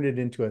and turn it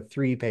into a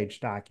 3-page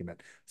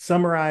document.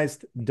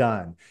 Summarized,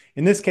 done.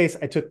 In this case,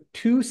 I took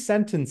 2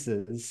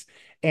 sentences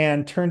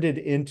and turned it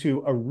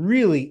into a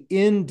really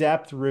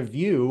in-depth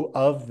review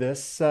of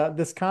this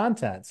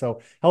content.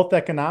 So health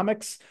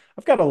economics,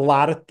 I've got a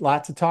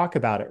lot to talk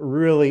about. It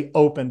really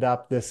opened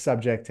up this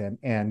subject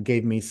and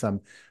gave me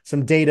some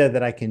data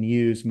that I can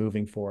use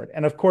moving forward.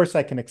 And of course,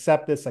 I can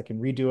accept this. I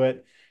can redo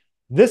it.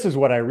 This is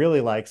what I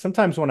really like.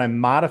 Sometimes when I'm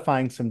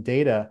modifying some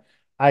data,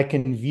 I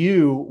can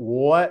view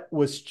what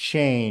was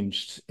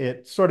changed.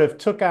 It sort of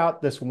took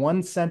out this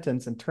one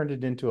sentence and turned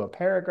it into a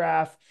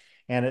paragraph,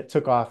 and it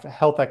took off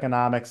health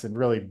economics and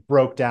really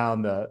broke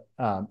down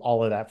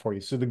all of that for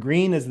you. So the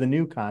green is the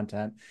new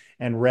content,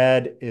 and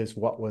red is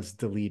what was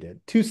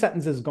deleted. 2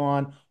 sentences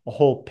gone, a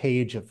whole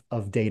page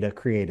of data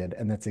created,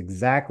 and that's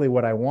exactly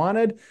what I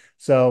wanted.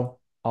 So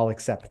I'll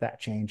accept that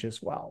change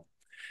as well.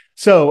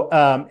 So,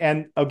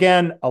 and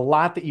again, a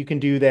lot that you can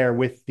do there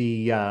with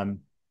the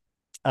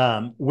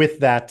with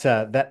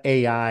that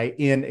AI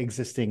in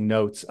existing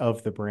notes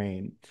of the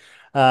brain.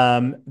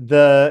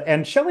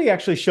 And Shelley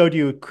actually showed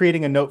you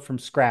creating a note from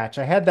scratch.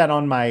 I had that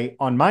on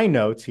my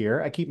notes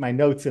here. I keep my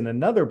notes in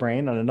another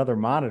brain on another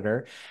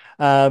monitor.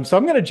 So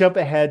I'm going to jump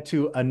ahead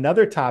to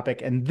another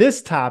topic, and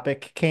this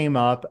topic came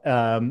up.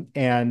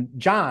 And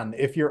John,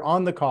 if you're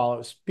on the call, I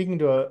was speaking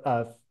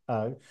to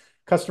a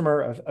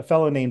customer, a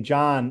fellow named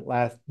John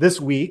this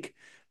week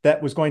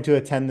that was going to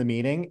attend the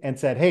meeting and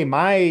said, "Hey,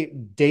 my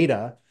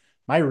data,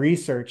 my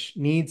research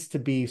needs to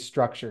be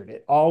structured.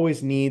 It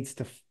always needs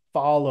to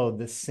follow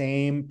the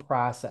same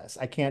process.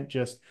 I can't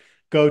just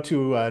go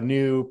to a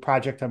new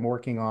project I'm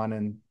working on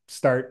and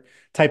start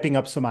typing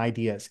up some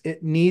ideas.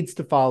 It needs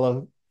to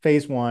follow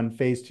phase 1,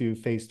 phase 2,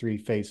 phase 3,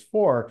 phase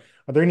 4.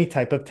 Are there any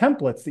type of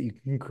templates that you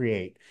can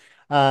create?"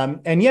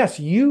 And yes,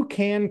 you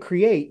can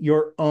create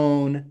your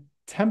own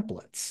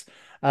templates.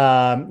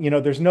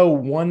 There's no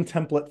one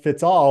template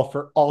fits all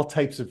for all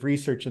types of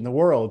research in the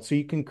world. So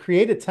you can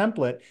create a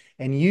template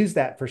and use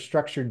that for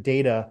structured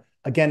data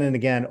again and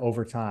again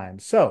over time.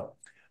 So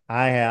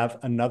I have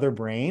another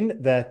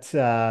brain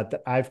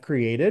that I've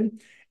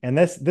created, and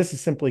this is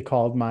simply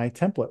called my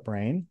template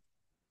brain.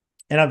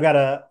 And I've got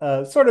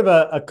a sort of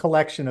a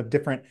collection of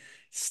different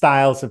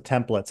styles of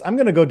templates. I'm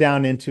going to go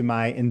down into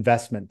my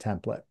investment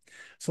template.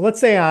 So let's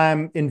say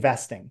I'm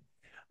investing.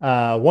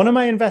 What am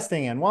I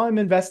investing in? Well, I'm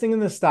investing in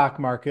the stock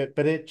market,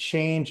 but it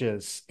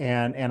changes.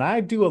 And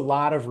I do a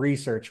lot of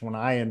research when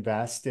I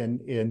invest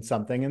in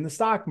something in the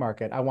stock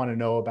market. I want to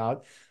know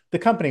about the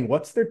company.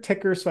 What's their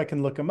ticker so I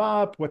can look them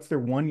up? What's their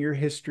 1 year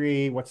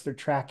history? What's their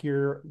track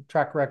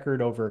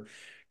record over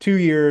 2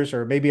 years?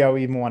 Or maybe I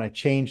even want to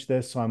change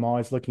this. So I'm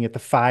always looking at the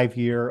 5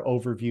 year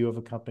overview of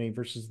a company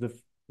versus the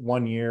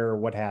 1 year or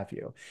what have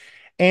you.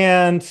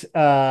 And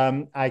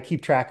I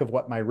keep track of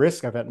what my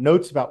risk. I've got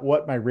notes about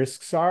what my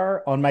risks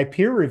are on my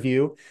peer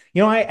review.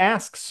 I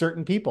ask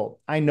certain people.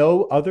 I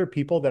know other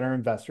people that are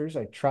investors.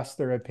 I trust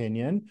their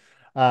opinion,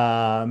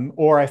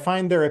 or I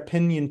find their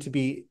opinion to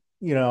be,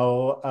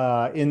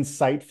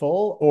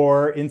 insightful.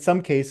 Or in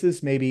some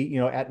cases, maybe,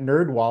 at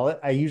NerdWallet,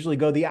 I usually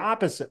go the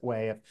opposite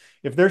way.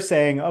 If they're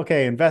saying,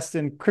 okay, invest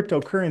in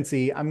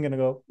cryptocurrency, I'm going to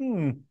go,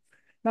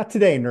 not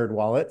today,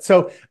 NerdWallet.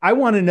 So I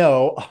want to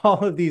know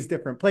all of these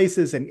different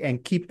places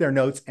and keep their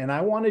notes. And I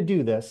want to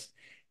do this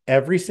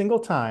every single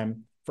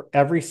time for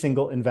every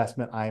single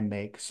investment I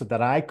make so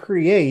that I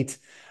create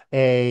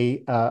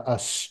a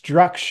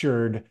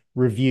structured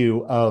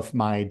review of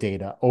my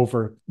data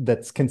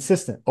that's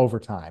consistent over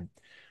time.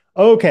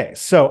 Okay,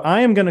 so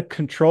I am going to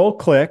control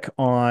click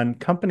on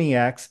company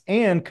X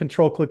and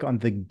control click on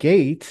the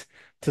gate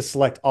to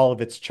select all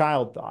of its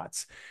child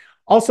thoughts.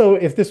 Also,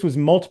 if this was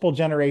multiple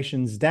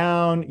generations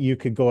down, you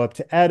could go up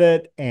to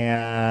edit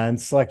and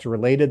select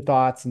related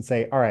thoughts and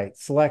say, all right,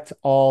 select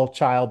all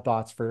child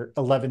thoughts for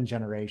 11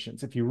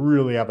 generations. If you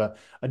really have a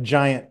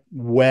giant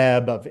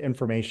web of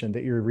information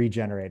that you're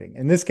regenerating.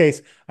 In this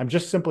case, I'm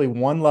just simply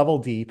one level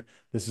deep.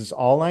 This is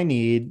all I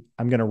need.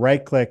 I'm going to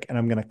right click and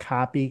I'm going to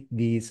copy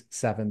these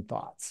 7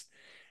 thoughts.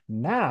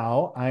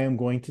 Now I am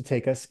going to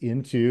take us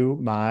into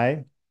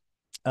my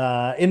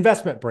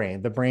investment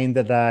brain, the brain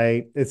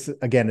it's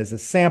again is a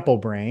sample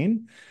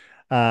brain,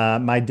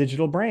 my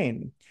digital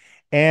brain.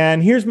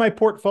 And here's my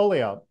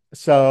portfolio.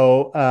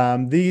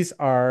 So these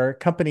are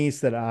companies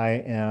that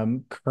I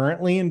am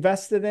currently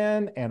invested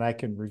in, and I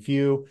can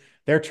review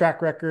their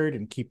track record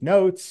and keep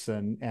notes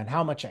and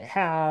how much I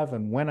have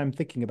and when I'm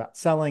thinking about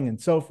selling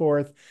and so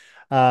forth.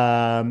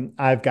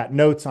 I've got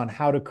notes on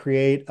how to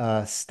create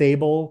a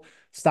stable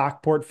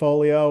stock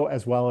portfolio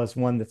as well as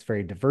one that's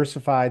very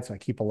diversified. So I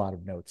keep a lot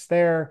of notes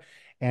there.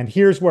 And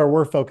here's where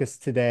we're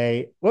focused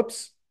today.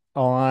 Whoops,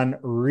 on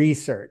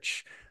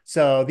research.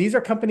 So these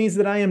are companies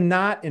that I am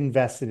not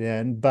invested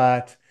in,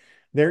 but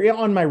they're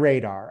on my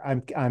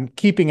radar. I'm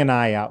keeping an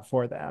eye out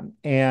for them.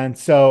 And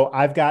so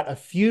I've got a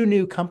few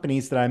new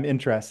companies that I'm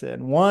interested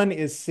in. One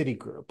is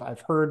Citigroup.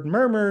 I've heard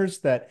murmurs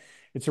that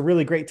it's a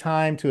really great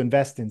time to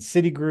invest in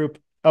Citigroup.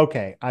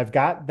 Okay, I've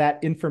got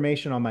that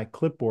information on my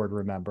clipboard,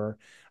 remember.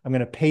 I'm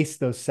going to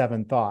paste those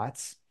 7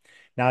 thoughts.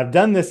 Now, I've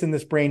done this in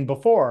this brain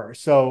before,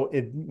 so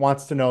it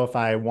wants to know if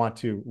I want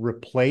to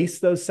replace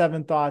those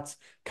 7 thoughts,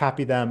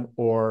 copy them,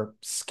 or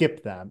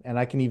skip them. And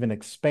I can even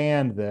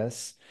expand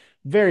this.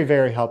 Very,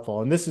 very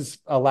helpful. And this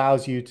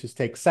allows you to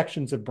take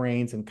sections of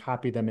brains and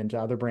copy them into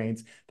other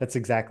brains. That's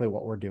exactly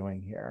what we're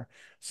doing here.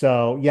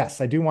 So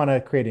yes, I do want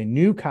to create a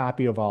new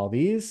copy of all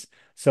these.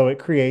 So it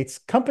creates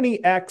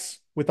company X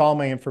with all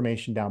my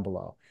information down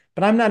below.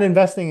 But I'm not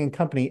investing in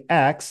company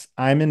X.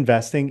 I'm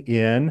investing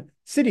in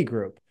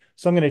Citigroup.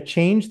 So I'm going to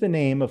change the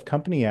name of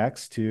company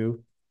X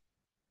to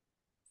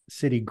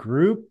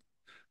Citigroup,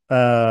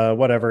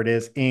 whatever it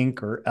is,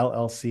 Inc. or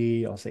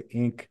LLC. I'll say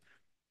Inc.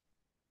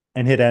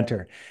 and hit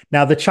enter.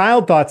 Now, the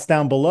child thoughts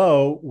down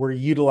below were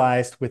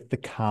utilized with the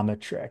comma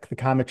trick. The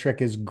comma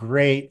trick is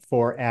great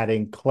for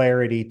adding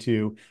clarity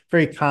to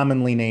very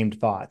commonly named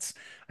thoughts.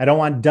 I don't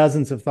want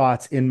dozens of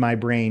thoughts in my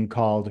brain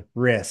called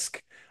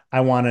risk. I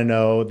want to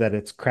know that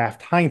it's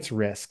Kraft Heinz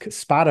risk,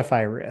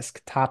 Spotify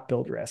risk, Top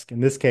Build risk, in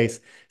this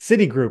case,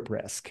 Citigroup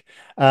risk.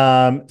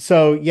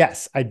 So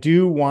yes, I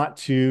do want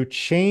to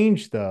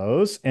change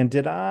those. And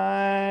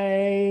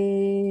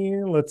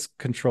let's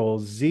control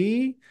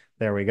Z.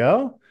 There we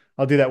go.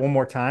 I'll do that one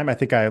more time. I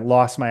think I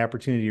lost my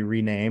opportunity to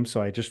rename,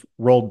 so I just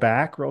rolled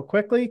back real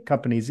quickly.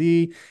 Company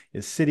Z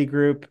is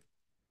Citigroup.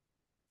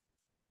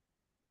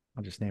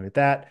 I'll just name it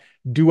that.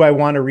 Do I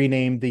want to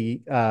rename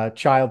the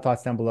child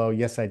thoughts down below?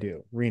 Yes, I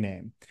do.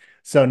 Rename.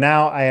 So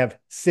now I have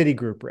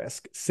Citigroup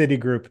risk,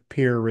 Citigroup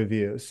peer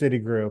review,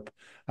 Citigroup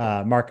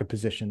market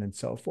position, and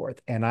so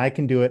forth. And I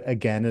can do it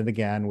again and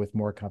again with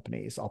more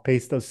companies. I'll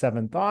paste those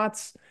 7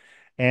 thoughts.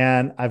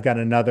 And I've got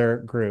another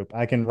group.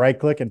 I can right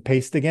click and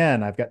paste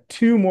again. I've got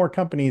 2 more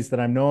companies that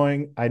I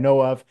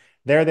know of.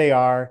 There they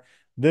are.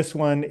 This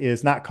one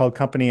is not called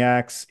Company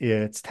X.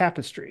 It's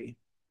Tapestry.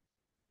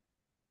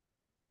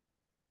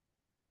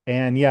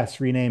 And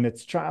yes, rename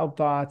its child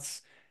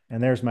thoughts.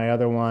 And there's my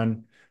other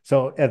one.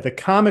 So the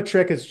comma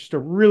trick is just a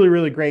really,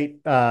 really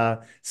great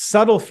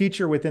subtle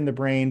feature within the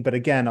brain, but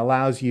again,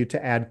 allows you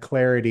to add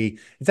clarity.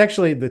 It's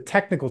actually, the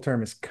technical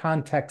term is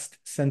context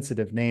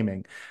sensitive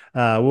naming.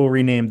 We'll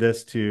rename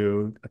this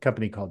to a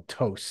company called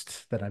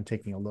Toast that I'm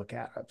taking a look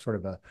at, sort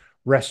of a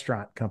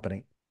restaurant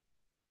company.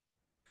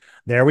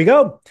 There we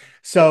go.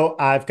 So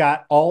I've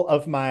got all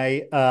of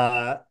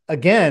my,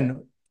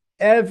 again,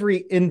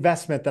 every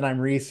investment that I'm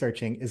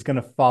researching is going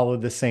to follow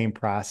the same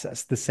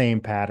process, the same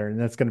pattern.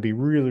 And that's going to be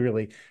really,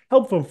 really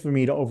helpful for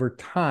me to over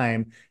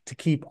time to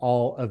keep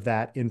all of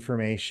that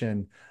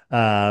information,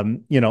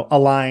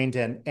 aligned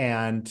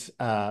and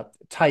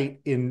tight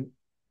in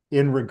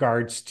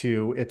regards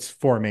to its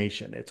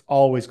formation. It's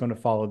always going to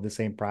follow the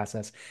same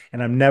process,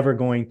 and I'm never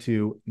going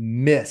to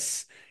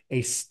miss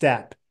a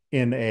step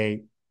in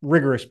a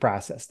rigorous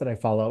process that I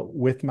follow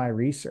with my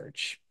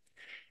research.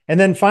 And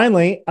then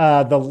finally,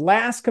 the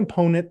last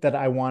component that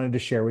I wanted to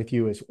share with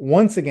you is,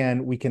 once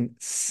again, we can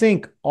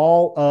sync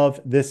all of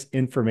this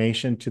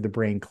information to the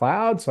Brain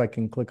Cloud. So I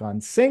can click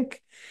on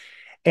sync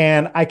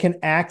and I can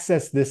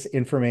access this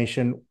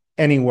information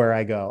anywhere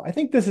I go. I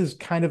think this is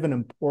kind of an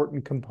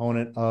important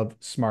component of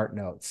Smart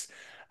Notes.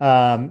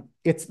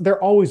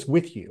 They're always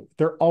with you.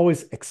 They're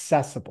always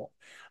accessible.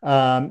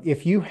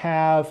 If you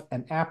have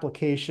an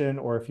application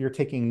or if you're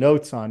taking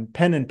notes on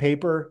pen and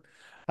paper,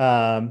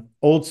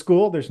 old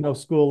school, there's no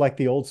school like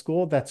the old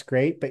school. That's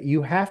great. But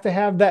you have to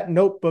have that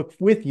notebook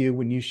with you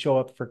when you show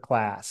up for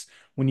class,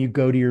 when you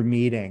go to your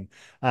meeting,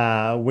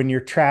 when you're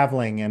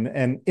traveling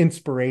and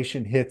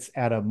inspiration hits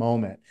at a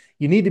moment.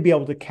 You need to be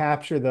able to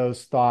capture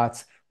those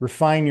thoughts,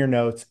 refine your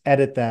notes,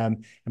 edit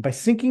them. And by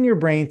syncing your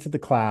brain to the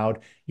cloud,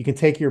 you can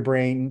take your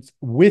brains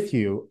with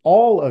you,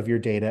 all of your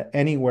data,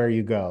 anywhere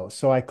you go.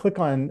 So I click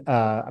on,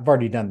 I've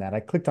already done that. I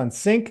clicked on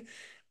sync.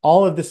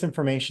 All of this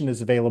information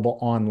is available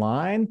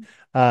online.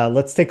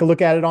 Let's take a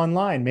look at it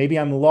online. Maybe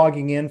I'm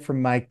logging in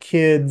from my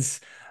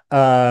kid's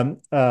Chromebook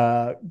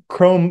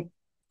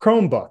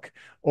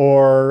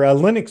or a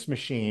Linux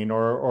machine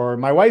or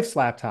my wife's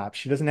laptop.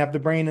 She doesn't have the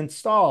brain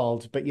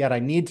installed, but yet I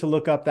need to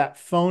look up that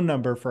phone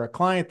number for a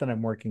client that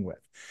I'm working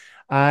with.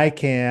 I'm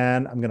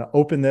going to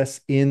open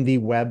this in the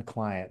web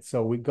client.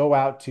 So we go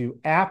out to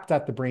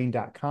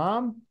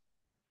app.thebrain.com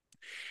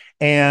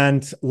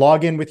and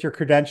log in with your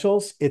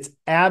credentials. It's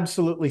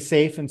absolutely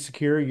safe and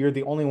secure. You're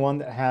the only one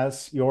that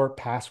has your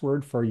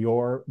password for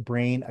your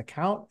Brain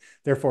account.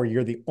 Therefore,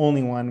 you're the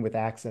only one with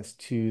access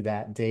to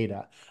that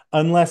data,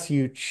 unless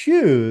you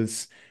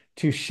choose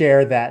to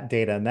share that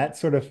data. And that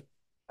sort of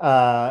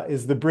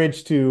is the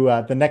bridge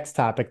to the next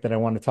topic that I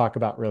want to talk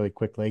about really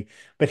quickly.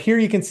 But here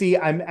you can see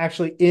I'm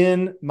actually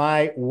in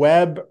my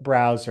web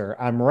browser.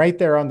 I'm right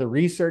there on the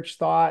research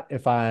thought.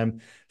 If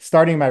I'm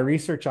starting my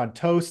research on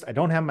Toast, I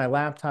don't have my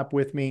laptop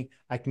with me.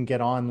 I can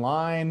get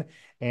online,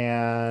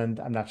 and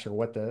I'm not sure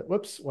what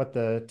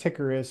the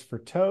ticker is for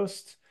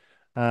Toast.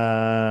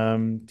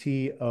 TOA,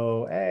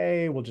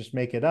 we'll just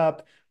make it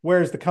up.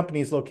 Where's the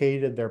company is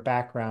located, their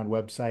background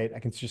website. I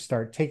can just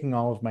start taking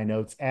all of my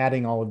notes,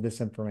 adding all of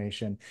this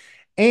information.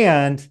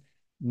 And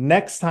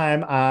next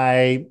time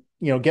I,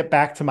 get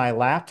back to my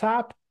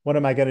laptop, what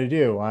am I going to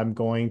do?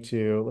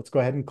 Let's go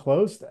ahead and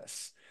close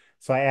this.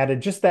 So I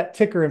added just that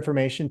ticker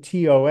information,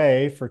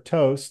 TOA for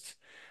Toast,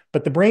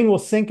 but the brain will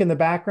sync in the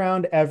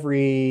background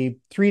every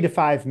 3 to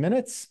 5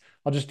 minutes.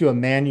 I'll just do a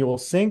manual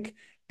sync.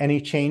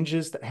 Any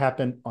changes that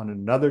happen on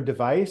another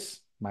device,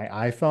 my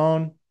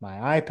iPhone,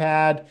 my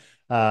iPad,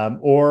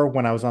 or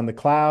when I was on the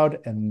cloud,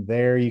 and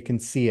there you can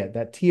see it.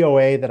 That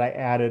TOA that I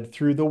added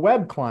through the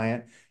web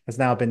client has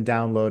now been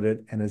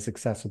downloaded and is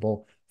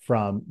accessible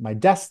from my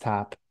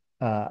desktop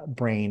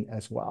brain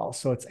as well.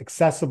 So it's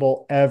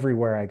accessible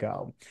everywhere I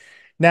go.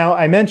 Now,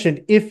 I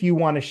mentioned if you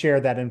want to share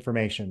that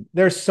information,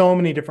 there's so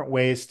many different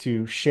ways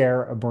to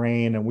share a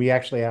brain, and we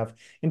actually have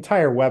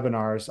entire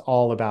webinars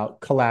all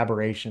about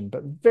collaboration.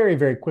 But very,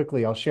 very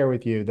quickly, I'll share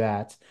with you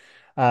that,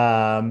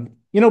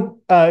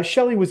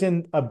 Shelley was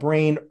in a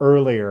brain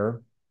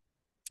earlier,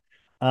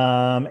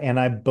 and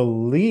I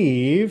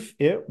believe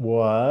it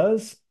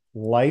was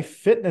Life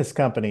Fitness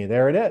Company.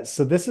 There it is.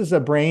 So this is a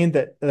brain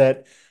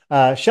that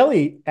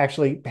Shelley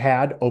actually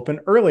had open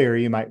earlier,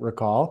 you might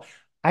recall.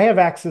 I have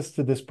access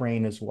to this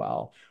brain as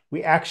well.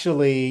 We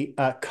actually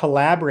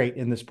collaborate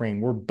in this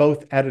brain. We're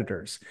both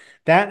editors.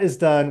 That is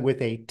done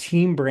with a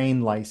Team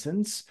Brain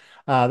license.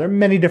 There are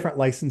many different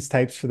license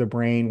types for the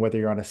brain, whether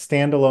you're on a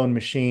standalone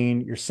machine,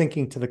 you're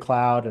syncing to the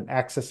cloud and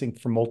accessing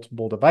from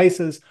multiple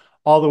devices,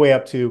 all the way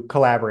up to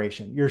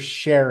collaboration. You're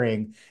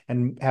sharing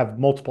and have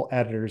multiple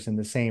editors in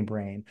the same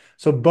brain.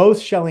 So both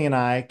Shelley and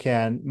I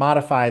can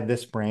modify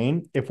this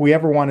brain. If we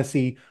ever want to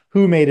see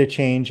who made a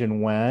change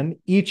and when,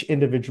 each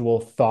individual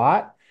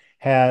thought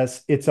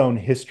has its own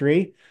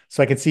history.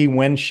 So I can see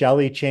when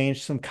Shelley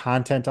changed some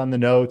content on the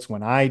notes,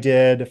 when I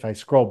did. If I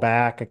scroll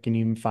back, I can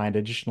even find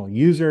additional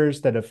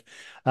users that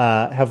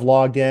have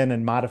logged in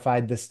and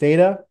modified this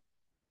data,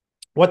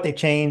 what they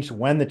changed,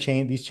 when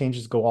these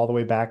changes go all the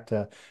way back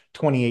to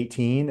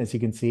 2018, as you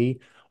can see.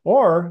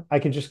 Or I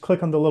can just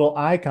click on the little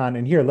icon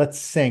and here, let's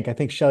sync. I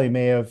think Shelly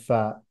may have,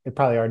 it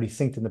probably already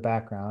synced in the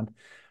background.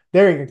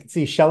 There you can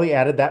see Shelly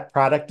added that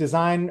product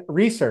design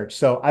research.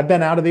 So I've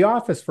been out of the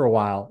office for a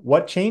while.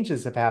 What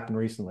changes have happened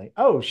recently?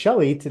 Oh,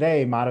 Shelly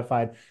today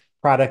modified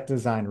product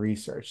design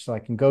research. So I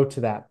can go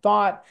to that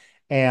thought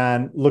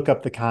and look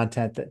up the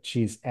content that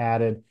she's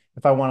added.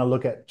 If I want to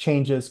look at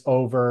changes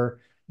over,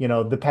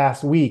 the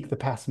past week, the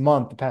past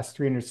month, the past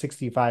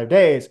 365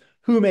 days,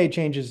 who made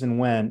changes and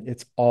when,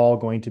 it's all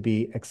going to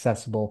be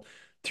accessible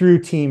through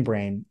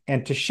TeamBrain.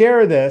 And to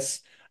share this,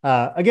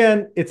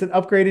 again, it's an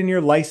upgrade in your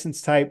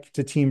license type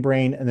to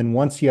TeamBrain. And then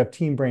once you have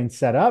TeamBrain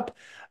set up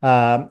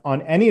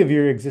on any of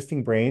your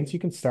existing brains, you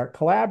can start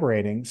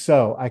collaborating.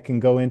 So I can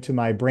go into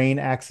my brain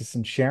access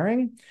and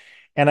sharing,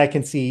 and I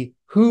can see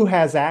who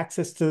has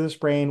access to this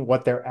brain,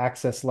 what their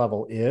access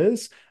level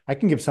is. I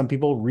can give some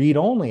people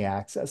read-only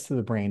access to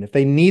the brain. If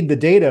they need the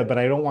data, but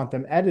I don't want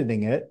them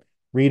editing it,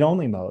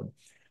 read-only mode.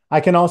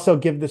 I can also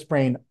give this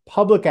brain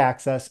public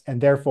access and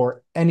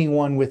therefore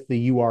anyone with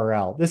the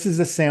URL. This is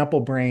a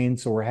sample brain,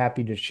 so we're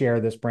happy to share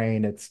this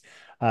brain. It's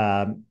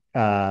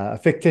a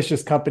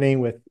fictitious company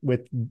with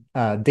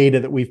data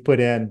that we've put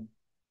in.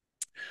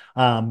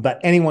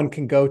 But anyone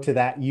can go to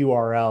that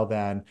URL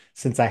then,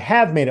 since I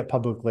have made it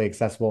publicly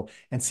accessible,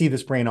 and see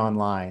this brain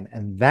online.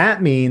 And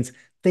that means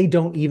they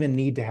don't even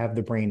need to have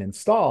the brain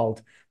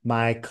installed.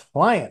 My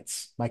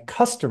clients, my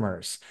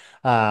customers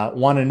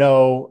want to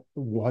know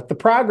what the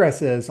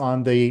progress is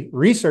on the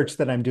research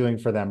that I'm doing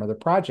for them or the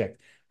project.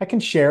 I can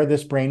share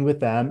this brain with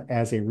them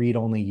as a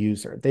read-only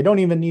user. They don't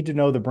even need to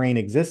know the brain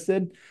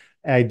existed.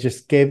 I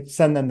just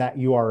send them that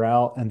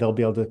URL and they'll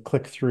be able to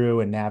click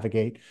through and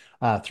navigate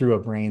through a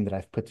brain that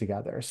I've put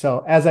together.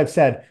 So as I've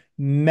said,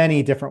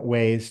 many different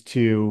ways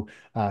to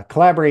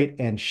collaborate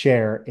and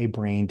share a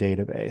brain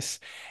database.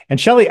 And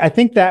Shelly, I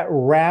think that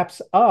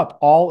wraps up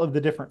all of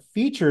the different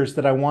features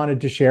that I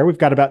wanted to share. We've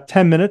got about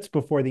 10 minutes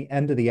before the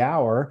end of the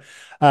hour.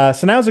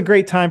 So now's a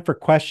great time for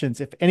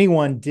questions. If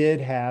anyone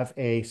did have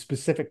a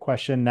specific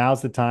question,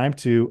 now's the time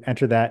to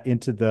enter that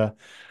into the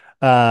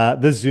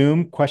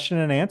Zoom question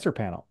and answer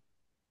panel.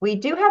 We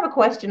do have a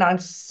question on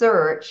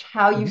search,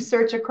 how you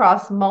search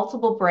across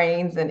multiple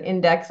brains and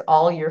index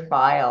all your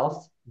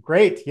files.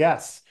 Great,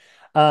 yes.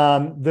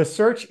 The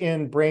search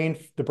in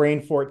the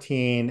Brain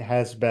 14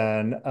 has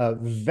been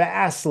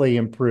vastly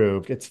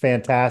improved. It's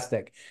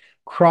fantastic.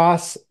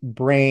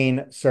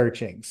 Cross-brain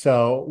searching.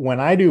 So when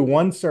I do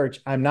one search,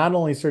 I'm not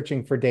only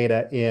searching for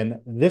data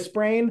in this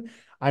brain,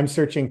 I'm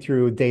searching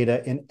through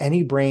data in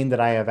any brain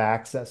that I have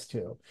access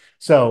to.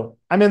 So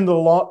I'm in the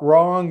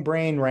wrong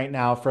brain right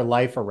now for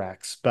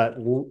LifeRx, but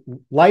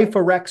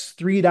LifeRx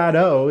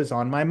 3.0 is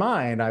on my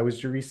mind. I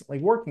was recently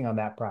working on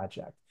that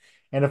project.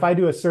 And if I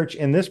do a search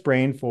in this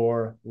brain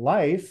for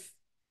life,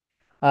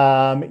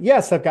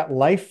 yes, I've got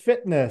life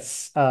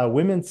fitness,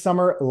 women's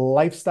summer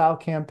lifestyle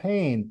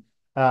campaign.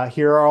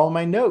 Here are all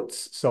my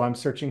notes. So I'm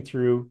searching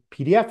through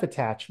PDF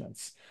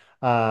attachments,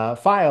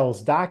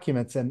 files,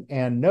 documents,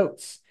 and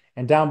notes.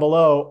 And down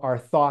below are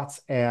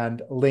thoughts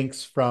and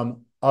links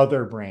from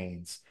other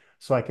brains.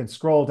 So I can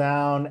scroll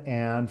down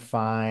and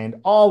find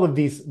all of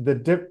these,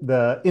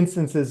 the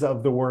instances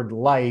of the word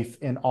life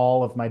in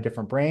all of my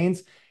different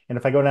brains. And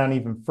if I go down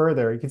even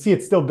further, you can see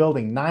it's still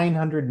building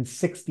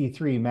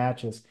 963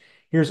 matches.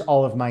 Here's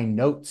all of my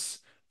notes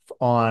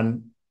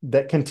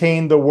that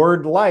contain the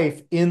word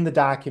life in the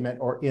document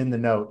or in the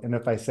note. And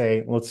if I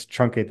say, let's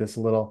truncate this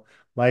a little,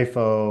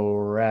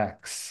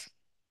 LifeORX.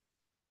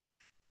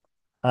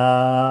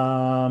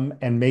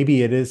 And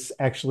maybe it is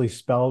actually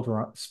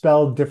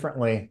spelled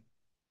differently.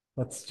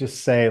 Let's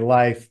just say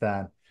life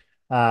then.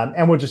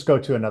 And we'll just go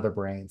to another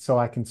brain. So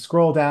I can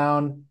scroll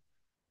down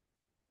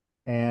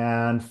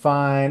and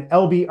find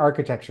LB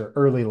architecture,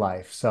 early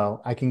life.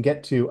 So I can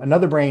get to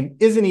another brain,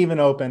 isn't even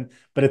open,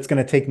 but it's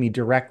going to take me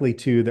directly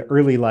to the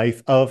early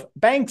life of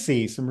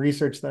Banksy, some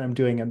research that I'm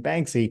doing on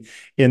Banksy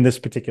in this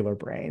particular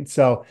brain.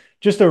 So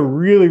just a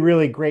really,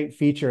 really great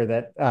feature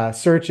that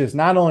search is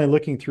not only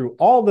looking through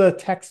all the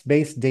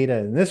text-based data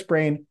in this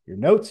brain, your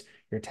notes,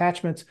 your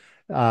attachments,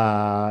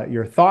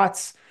 your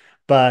thoughts,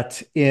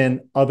 but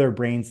in other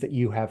brains that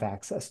you have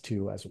access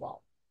to as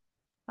well.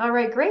 All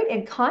right, great.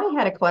 And Connie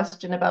had a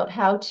question about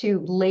how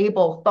to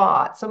label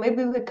thoughts. So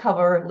maybe we could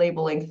cover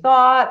labeling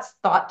thoughts,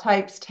 thought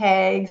types,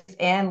 tags,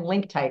 and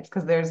link types,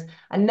 because there's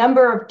a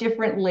number of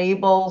different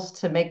labels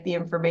to make the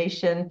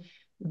information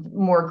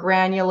more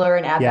granular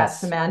and add that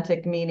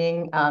semantic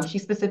meaning. She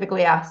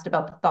specifically asked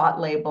about the thought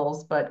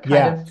labels, but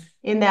kind of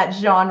in that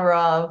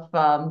genre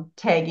of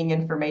tagging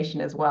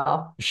information as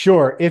well.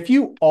 Sure. If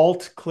you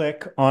alt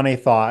click on a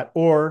thought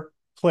or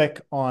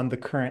click on the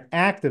current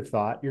active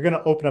thought, you're going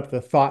to open up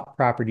the thought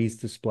properties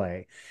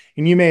display.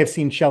 And you may have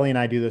seen Shelly and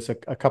I do this a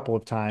couple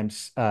of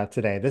times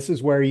today. This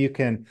is where you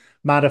can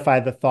modify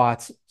the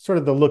thoughts, sort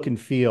of the look and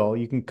feel.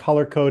 You can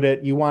color code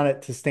it. You want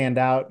it to stand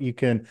out. You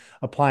can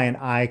apply an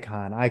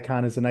icon.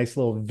 Icon is a nice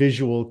little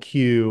visual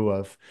cue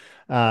of,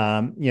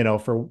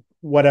 for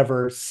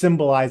whatever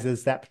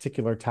symbolizes that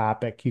particular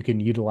topic, you can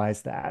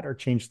utilize that or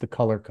change the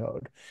color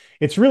code.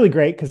 It's really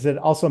great because it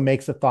also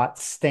makes a thought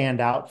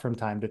stand out from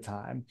time to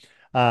time.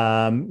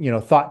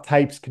 Thought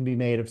types can be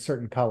made of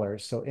certain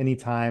colors. So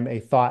anytime a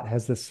thought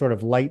has this sort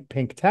of light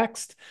pink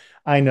text,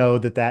 I know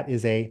that that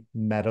is a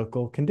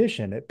medical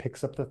condition. It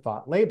picks up the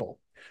thought label.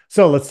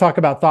 So let's talk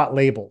about thought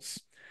labels.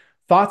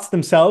 Thoughts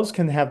themselves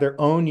can have their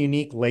own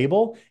unique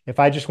label. If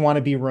I just want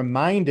to be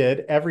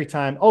reminded every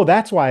time, oh,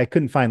 that's why I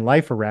couldn't find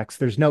LiferX.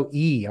 There's no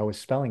E. I was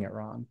spelling it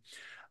wrong.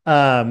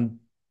 Um,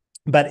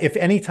 but if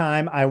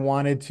anytime I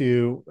wanted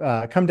to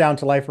come down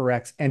to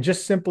LiferX and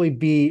just simply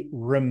be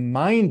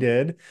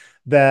reminded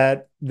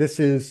that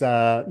this is,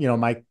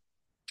 my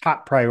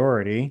top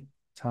priority,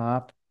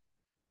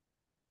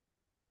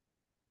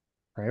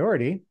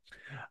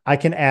 I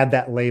can add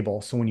that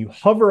label. So when you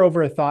hover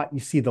over a thought,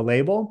 you see the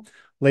label.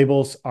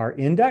 Labels are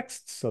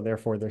indexed, so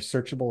therefore they're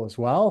searchable as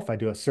well. If I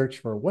do a search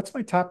for what's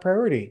my top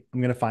priority, I'm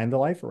going to find the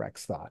LiferX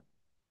thought.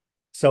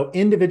 So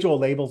individual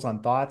labels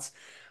on thoughts,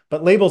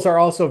 but labels are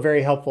also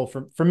very helpful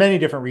for many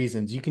different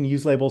reasons. You can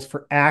use labels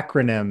for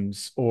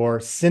acronyms or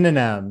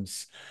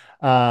synonyms.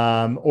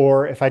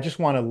 Or if I just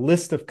want a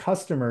list of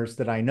customers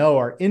that I know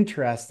are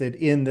interested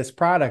in this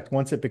product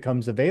once it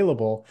becomes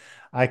available,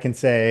 I can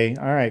say,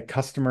 all right,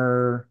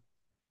 customer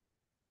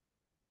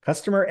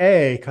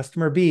A,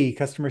 customer B,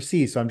 customer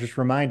C. So I'm just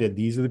reminded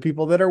these are the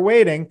people that are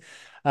waiting.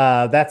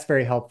 That's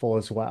very helpful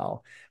as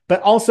well.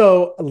 But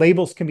also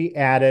labels can be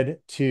added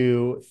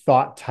to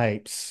thought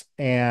types.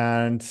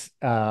 And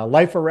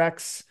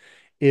LiferX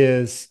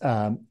is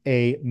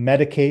a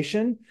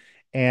medication.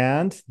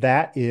 And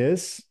that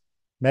is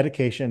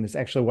medication is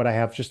actually what I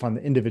have just on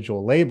the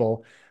individual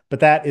label.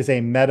 But that is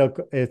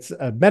it's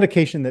a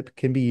medication that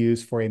can be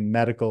used for a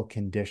medical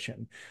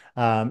condition.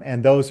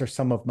 And those are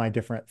some of my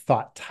different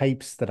thought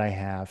types that I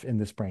have in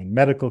this brain: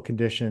 medical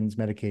conditions,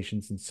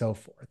 medications, and so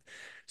forth.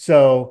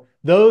 So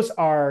those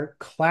are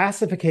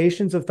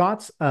classifications of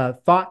thoughts.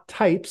 Thought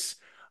types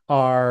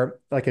are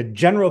like a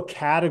general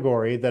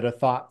category that a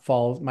thought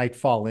might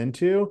fall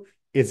into.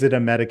 Is it a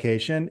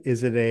medication?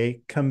 Is it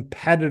a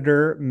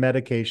competitor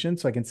medication?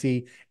 So I can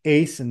see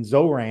ACE and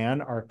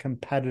Zoran are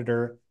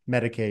competitor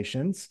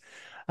medications.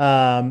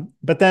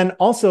 But then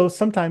also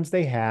sometimes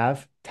they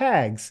have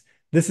tags.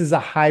 This is a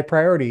high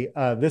priority.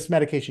 This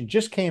medication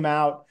just came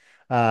out.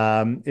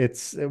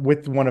 It's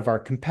with one of our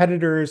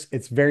competitors.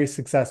 It's very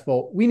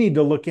successful. We need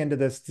to look into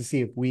this to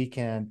see if we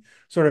can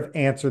sort of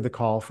answer the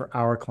call for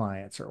our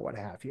clients or what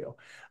have you.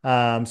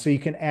 So you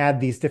can add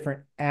these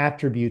different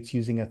attributes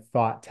using a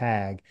thought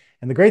tag.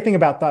 And the great thing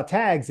about thought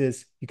tags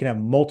is you can have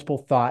multiple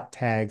thought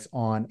tags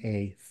on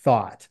a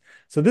thought.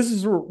 So this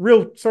is a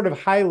real sort of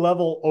high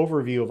level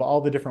overview of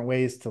all the different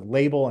ways to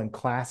label and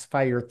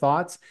classify your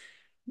thoughts.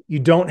 You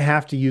don't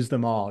have to use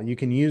them all. You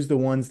can use the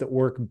ones that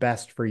work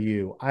best for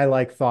you. I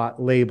like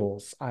thought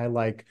labels. I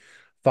like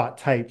thought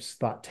types,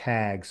 thought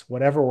tags,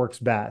 whatever works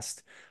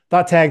best.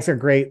 Thought tags are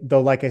great,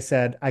 though, like I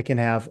said, I can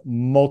have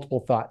multiple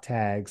thought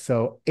tags.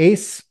 So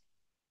ACE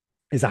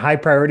is a high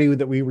priority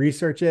that we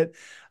research it.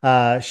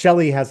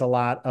 Shelley has a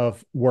lot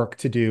of work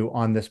to do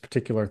on this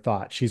particular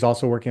thought. She's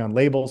also working on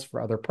labels for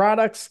other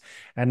products.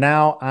 And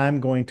now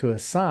I'm going to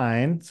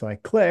assign, so I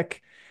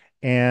click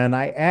and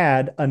I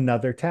add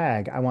another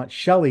tag. I want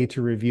Shelley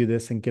to review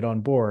this and get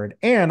on board.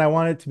 And I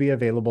want it to be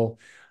available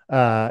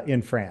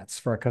in France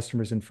for our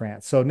customers in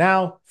France. So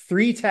now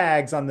 3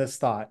 tags on this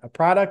thought: a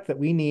product that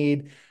we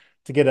need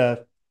to get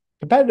a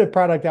competitive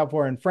product out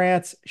for in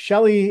France.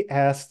 Shelley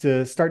has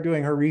to start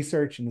doing her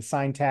research and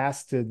assign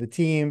tasks to the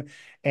team.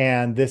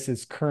 And this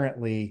is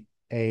currently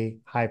a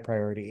high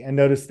priority. And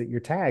notice that your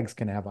tags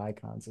can have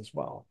icons as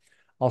well.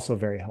 Also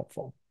very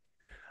helpful.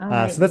 All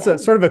right. So that's Yeah. a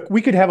sort of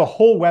we could have a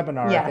whole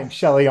webinar, I think, Yes.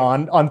 Shelley,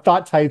 on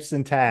thought types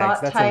and tags.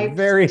 Thought That's a types,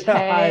 very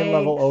high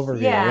level tags,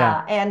 overview.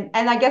 Yeah. yeah.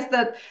 And I guess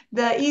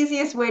the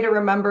easiest way to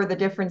remember the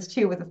difference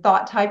too with a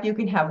thought type, you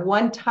can have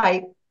one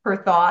type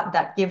per thought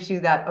that gives you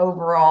that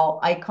overall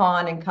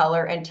icon and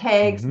color, and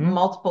tags, Mm-hmm.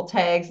 multiple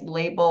tags,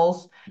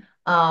 labels.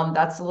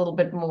 That's a little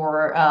bit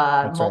more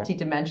That's right.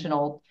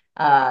 multi-dimensional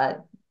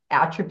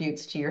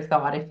attributes to your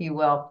thought, if you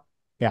will.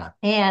 Yeah.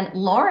 And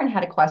Lauren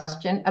had a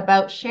question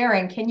about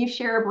sharing. Can you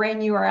share a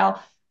brain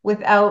URL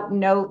without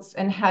notes,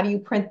 and how do you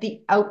print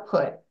the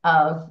output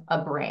of a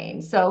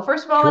brain? So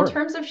first of all, in Sure.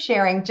 terms of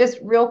sharing, just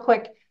real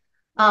quick,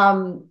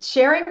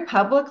 sharing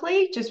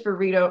publicly just for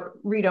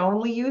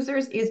read-only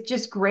users is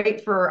just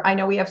great for, I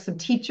know we have some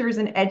teachers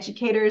and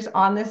educators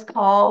on this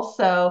call,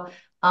 so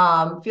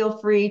feel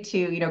free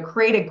to,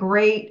 create a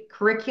great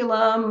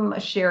curriculum,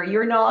 share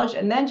your knowledge,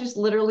 and then just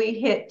literally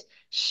hit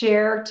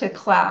share to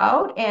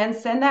cloud and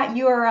send that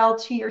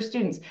URL to your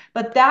students.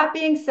 But that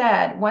being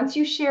said, once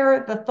you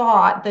share the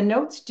thought, the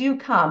notes do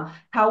come.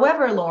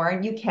 However,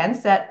 Lauren, you can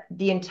set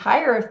the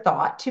entire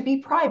thought to be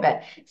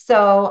private.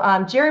 So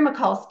Jerry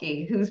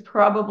Mikulski, who's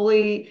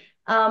probably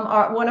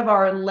one of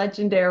our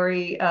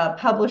legendary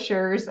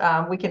publishers,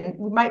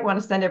 we might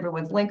want to send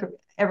everyone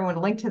a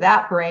link to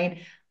that brain.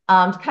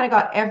 Kind of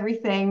got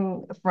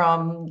everything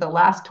from the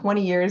last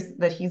 20 years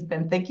that he's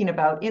been thinking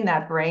about in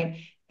that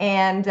brain.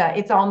 And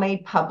it's all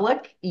made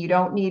public. You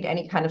don't need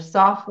any kind of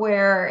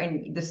software,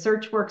 and the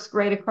search works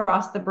great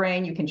across the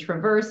brain. You can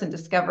traverse and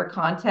discover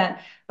content.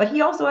 But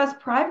he also has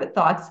private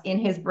thoughts in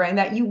his brain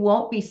that you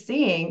won't be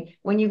seeing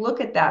when you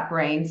look at that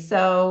brain.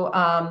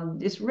 So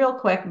just real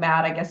quick,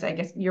 Matt, I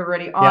guess you're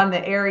already on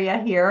Yep. the area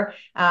here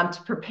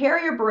to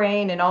prepare your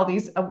brain and all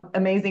these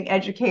amazing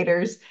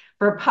educators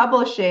for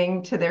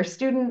publishing to their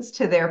students,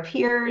 to their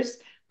peers.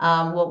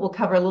 We'll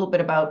cover a little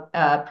bit about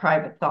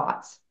private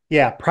thoughts.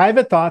 Yeah,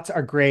 private thoughts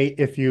are great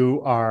if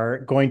you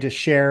are going to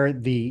share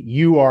the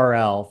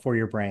URL for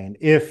your brain.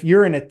 If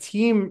you're in a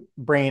team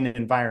brain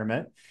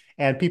environment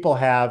and people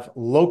have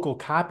local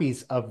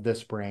copies of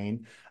this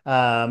brain,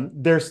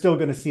 they're still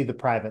going to see the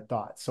private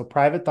thoughts. So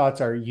private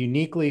thoughts are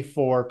uniquely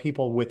for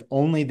people with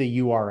only the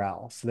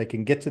URL, so they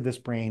can get to this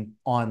brain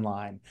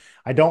online.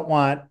 I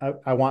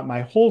want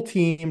my whole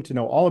team to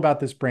know all about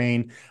this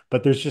brain,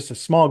 but there's just a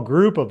small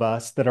group of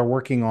us that are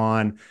working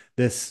on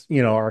this,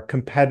 our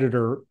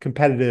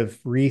competitive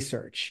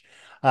research.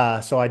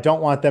 So I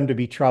don't want them to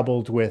be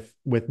troubled with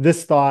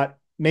this thought,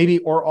 maybe,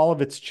 or all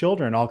of its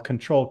children. I'll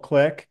control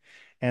click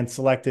and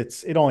select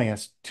it only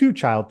has two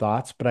child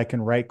thoughts, but I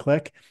can right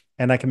click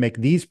and I can make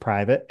these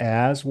private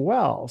as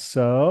well.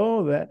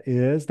 So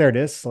there it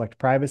is, select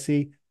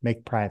privacy,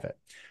 make private.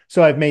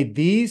 So I've made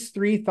these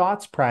three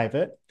thoughts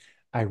private.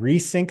 I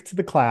resync to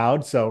the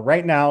cloud. So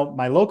right now,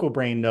 my local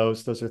brain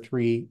knows those are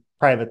three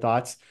private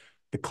thoughts.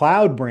 The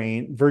cloud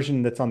brain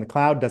version that's on the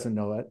cloud doesn't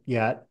know it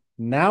yet.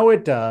 Now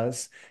it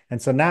does.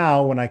 And so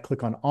now when I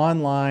click on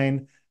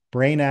online,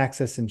 brain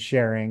access and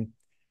sharing,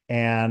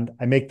 and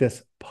I make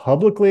this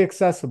publicly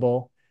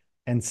accessible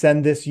and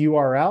send this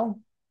URL,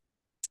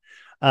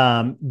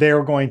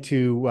 they're going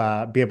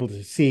to be able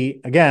to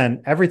see,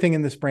 again, everything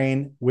in this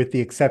brain with the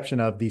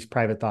exception of these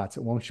private thoughts.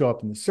 It won't show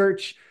up in the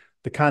search.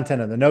 The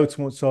content of the notes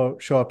won't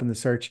show up in the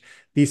search.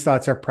 These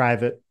thoughts are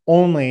private.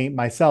 Only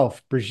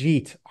myself,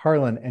 Brigitte,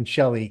 Harlan, and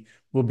Shelley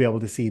will be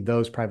able to see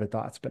those private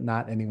thoughts, but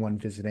not anyone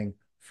visiting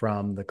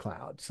from the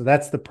cloud. So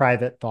that's the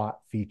private thought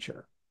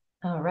feature.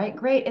 All right,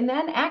 great. And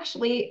then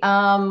actually,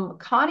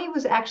 Connie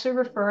was actually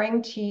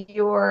referring to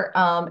your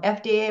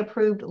FDA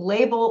approved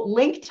label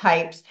link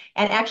types.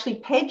 And actually,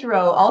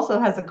 Pedro also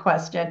has a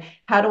question.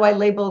 How do I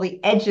label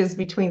the edges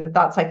between the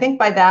thoughts? I think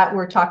by that,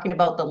 we're talking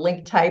about the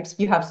link types.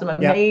 You have some Yep.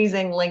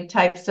 amazing link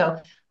types. So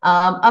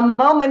a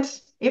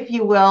moment, if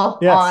you will,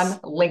 on Yes.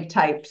 link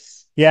types.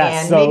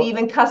 Yes. And maybe So,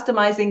 even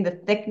customizing the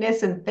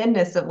thickness and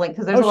thinness of link,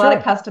 because there's oh, a lot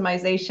of sure.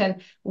 customization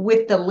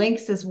with the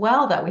links as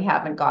well that we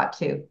haven't got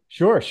to.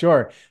 Sure,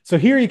 sure. So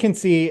here you can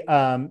see,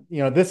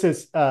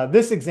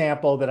 this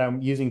example that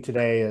I'm using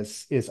today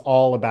is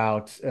all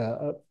about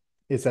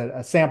is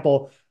a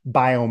sample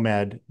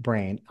biomed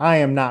brain. I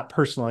am not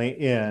personally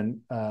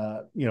in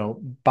the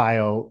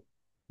biomed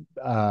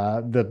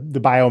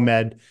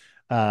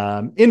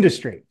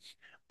industry,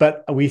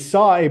 but we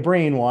saw a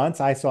brain once.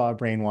 I saw a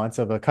brain once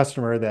of a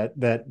customer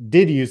that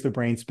did use the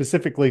brain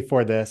specifically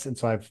for this, and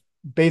so I've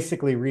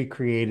basically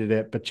recreated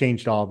it, but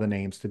changed all the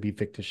names to be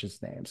fictitious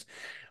names.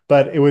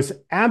 But it was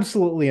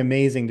absolutely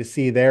amazing to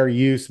see their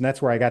use, and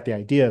that's where I got the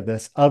idea of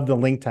this, of the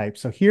link type.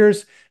 So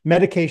here's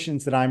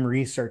medications that I'm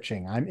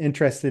researching. I'm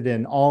interested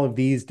in all of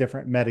these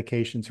different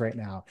medications right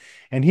now.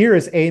 And here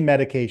is a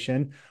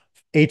medication,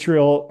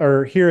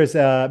 here is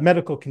a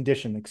medical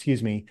condition,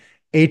 excuse me,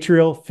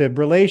 atrial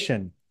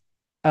fibrillation.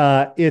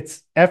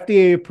 It's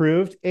FDA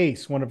approved,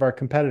 ACE, one of our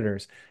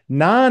competitors.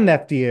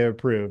 Non-FDA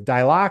approved,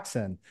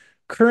 diloxin,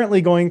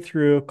 currently going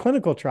through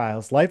clinical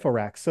trials,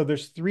 Liforex. So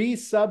there's three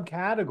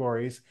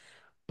subcategories,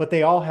 but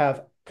they all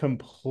have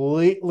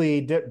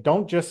completely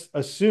don't just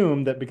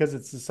assume that because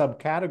it's a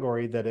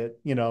subcategory that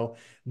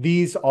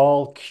these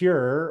all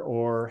cure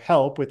or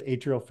help with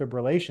atrial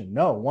fibrillation.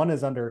 No, one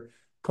is under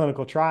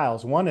clinical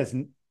trials. One is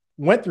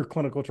went through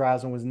clinical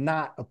trials and was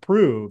not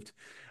approved.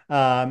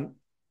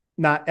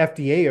 Not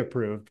FDA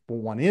approved, but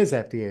one is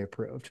FDA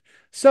approved.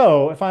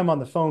 So if I'm on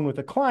the phone with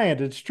a client,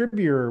 a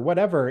distributor,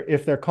 whatever,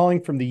 if they're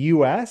calling from the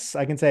US,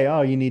 I can say,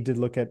 oh, you need to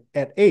look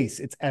at ACE.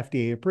 It's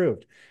FDA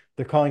approved.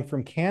 They're calling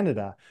from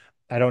Canada.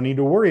 I don't need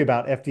to worry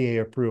about FDA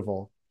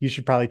approval. You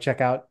should probably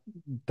check out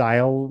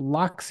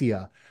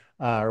Dialoxia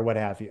or what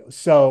have you.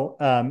 So,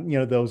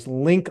 those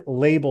link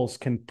labels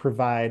can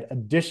provide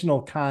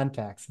additional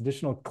context,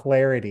 additional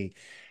clarity.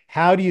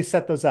 How do you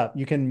set those up?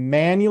 You can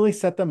manually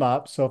set them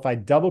up. So if I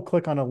double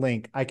click on a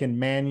link, I can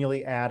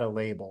manually add a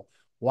label.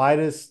 Why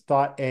does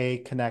thought A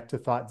connect to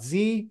thought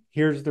Z?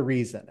 Here's the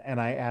reason. And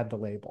I add the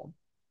label.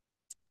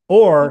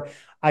 Or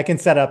I can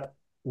set up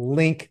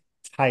link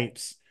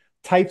types,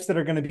 types that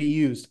are going to be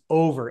used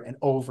over and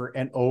over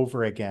and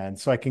over again.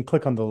 So I can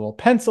click on the little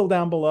pencil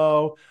down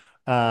below.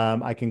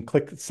 I can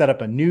set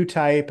up a new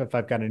type if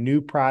I've got a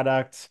new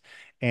product,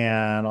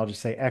 and I'll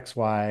just say X,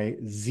 Y,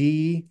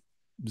 Z.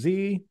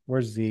 Z,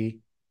 where's Z?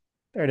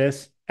 There it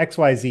is.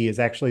 XYZ is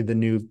actually the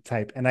new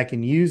type, and I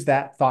can use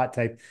that thought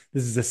type.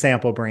 This is a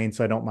sample brain,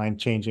 so I don't mind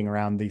changing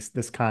around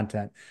this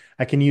content.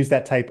 I can use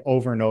that type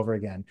over and over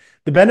again.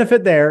 The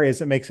benefit there is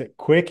it makes it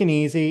quick and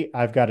easy.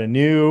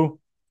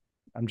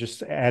 I'm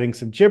just adding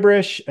some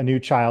gibberish, a new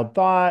child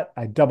thought.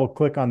 I double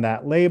click on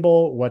that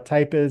label. What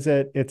type is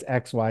it? It's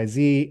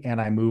XYZ, and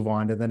I move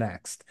on to the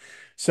next.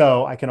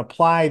 So I can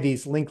apply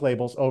these link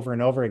labels over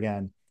and over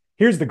again.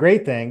 Here's the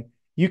great thing.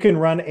 You can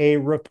run a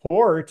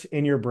report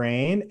in your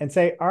brain and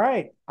say, all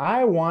right,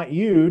 I want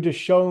you to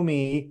show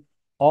me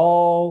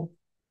all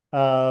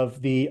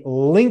of the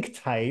link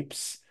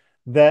types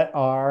that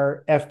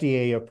are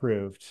FDA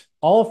approved,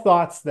 all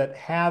thoughts that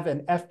have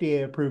an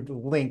FDA approved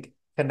link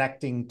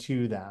connecting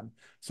to them.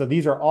 So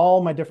these are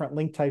all my different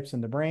link types in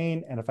the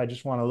brain. And if I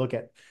just want to look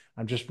at,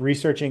 I'm just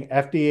researching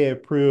FDA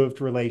approved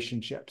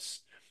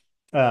relationships,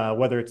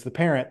 whether it's the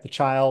parent, the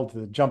child,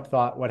 the jump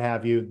thought, what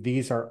have you,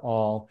 these are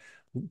all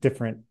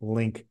different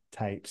link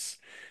types.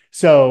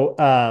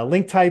 So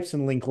link types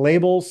and link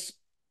labels,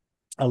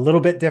 a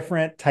little bit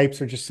different.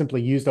 Types are just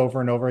simply used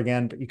over and over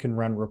again, but you can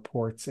run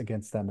reports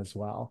against them as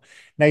well.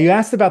 Now, you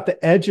asked about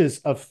the edges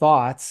of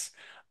thoughts.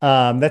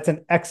 That's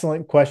an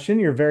excellent question.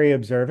 You're very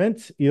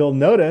observant. You'll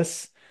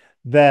notice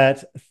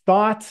that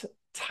thought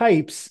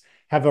types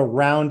have a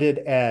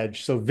rounded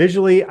edge. So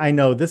visually, I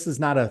know this is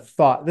not a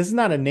thought. This is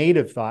not a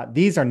native thought.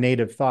 These are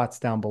native thoughts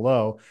down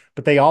below,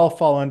 but they all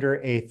fall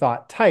under a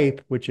thought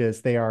type, which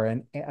is they are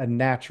a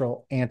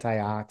natural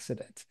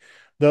antioxidant.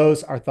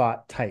 Those are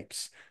thought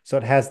types. So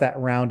it has that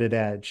rounded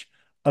edge.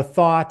 A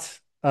thought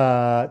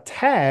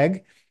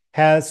tag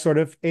has sort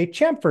of a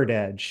chamfered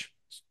edge.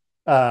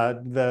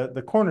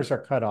 The corners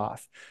are cut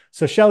off.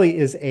 So Shelley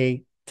is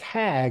a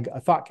tag.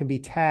 A thought can be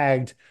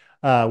tagged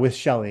with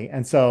Shelley.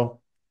 And so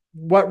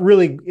what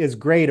really is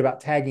great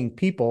about tagging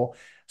people,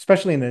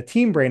 especially in a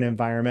team brain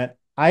environment,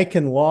 I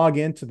can log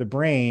into the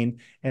brain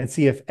and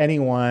see if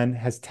anyone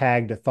has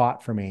tagged a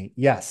thought for me.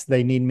 Yes,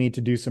 they need me to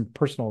do some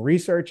personal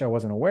research. I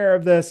wasn't aware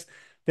of this.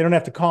 They don't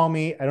have to call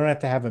me. I don't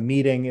have to have a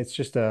meeting. It's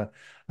just a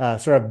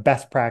sort of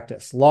best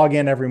practice. Log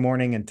in every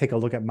morning and take a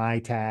look at my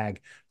tag,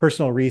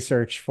 personal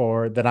research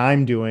for that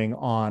I'm doing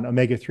on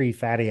omega-3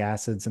 fatty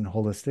acids and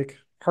holistic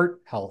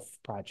heart health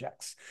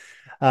projects.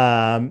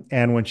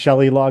 And when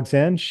Shelley logs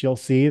in, she'll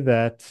see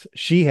that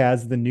she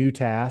has the new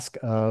task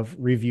of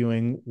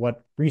reviewing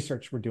what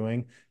research we're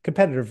doing,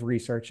 competitive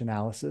research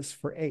analysis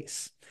for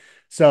ACE.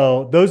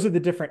 So those are the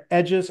different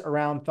edges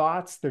around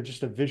thoughts. They're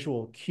just a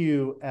visual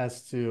cue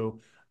as to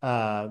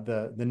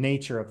the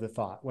nature of the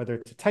thought, whether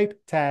it's a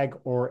type, tag,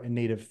 or a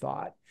native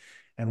thought.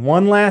 And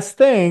one last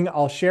thing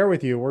I'll share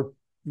with you. We're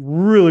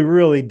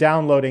really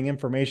downloading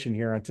information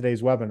here on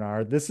today's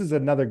webinar. This is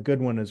another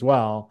good one as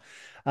well.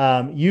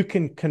 You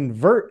can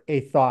convert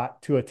a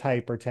thought to a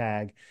type or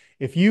tag.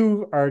 If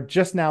you are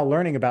just now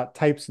learning about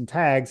types and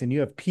tags and you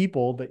have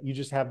people that you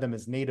just have them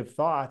as native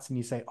thoughts and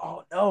you say,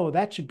 oh no,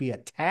 that should be a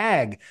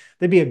tag.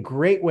 That'd be a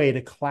great way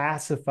to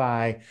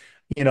classify,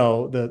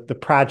 the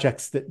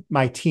projects that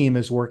my team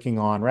is working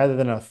on. Rather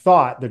than a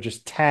thought, they're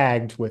just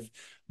tagged with,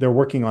 they're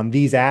working on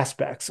these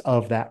aspects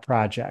of that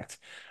project.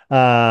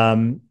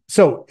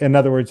 So in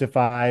other words, if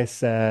I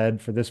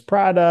said for this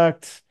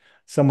product,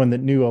 someone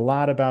that knew a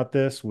lot about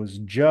this was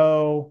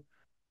Joe.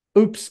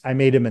 Oops, I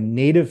made him a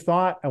native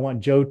thought. I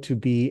want Joe to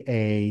be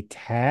a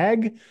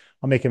tag.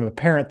 I'll make him a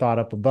parent thought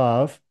up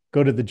above.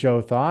 Go to the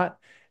Joe thought.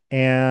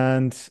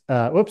 And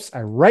oops,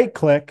 I right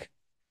click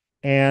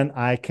and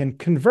I can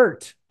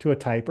convert to a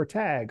type or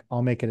tag.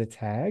 I'll make it a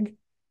tag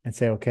and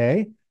say,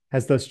 okay,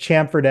 has those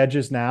chamfered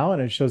edges now,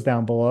 and it shows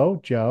down below,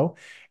 Joe.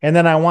 And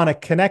then I want to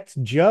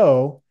connect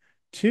Joe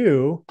to,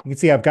 you can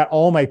see I've got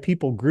all my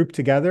people grouped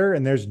together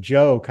and there's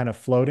Joe kind of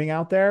floating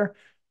out there.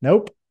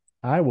 Nope,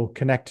 I will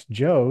connect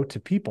Joe to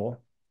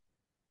people.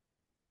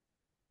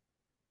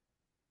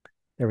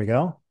 There we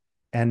go.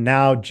 And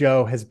now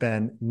Joe has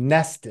been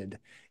nested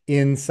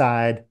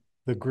inside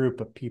the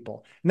group of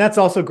people. And that's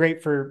also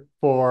great for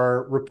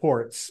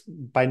reports.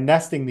 By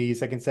nesting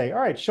these, I can say, all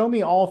right, show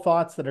me all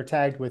thoughts that are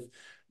tagged with,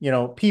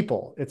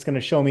 people. It's going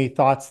to show me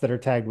thoughts that are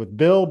tagged with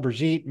Bill,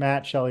 Brigitte,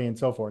 Matt, Shelley, and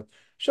so forth.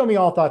 Show me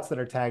all thoughts that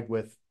are tagged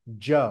with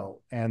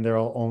Joe, and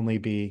there'll only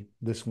be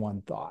this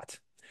one thought.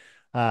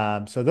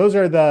 So those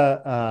are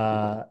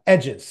the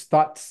edges,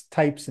 thoughts,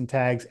 types, and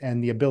tags,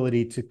 and the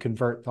ability to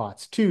convert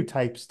thoughts to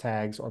types,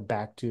 tags, or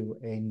back to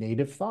a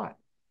native thought.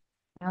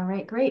 All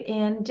right, great.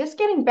 And just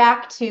getting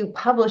back to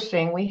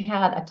publishing, we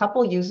had a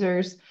couple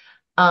users,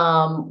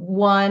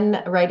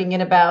 one writing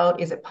in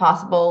about, is it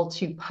possible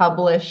to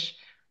publish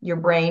your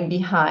brain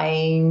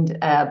behind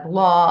a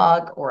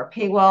blog or a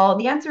paywall?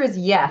 The answer is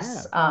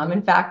yes. Yeah.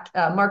 In fact,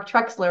 Mark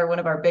Trexler, one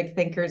of our big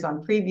thinkers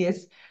on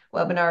previous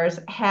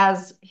webinars,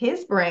 has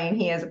his brain,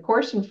 he has a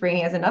portion free,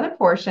 he has another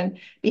portion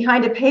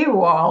behind a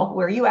paywall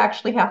where you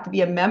actually have to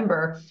be a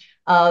member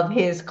of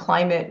his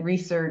climate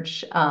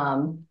research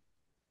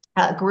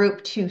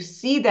group to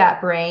see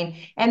that brain.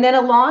 And then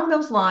along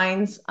those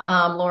lines,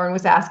 Lauren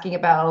was asking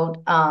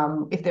about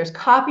if there's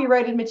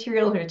copyrighted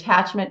material or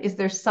attachment, is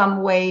there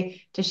some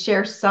way to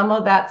share some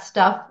of that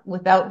stuff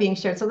without being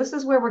shared? So this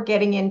is where we're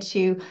getting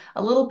into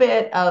a little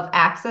bit of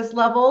access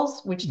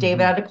levels, which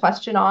David had a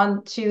question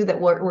on too, that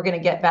we're going to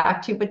get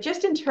back to. But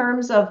just in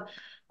terms of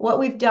what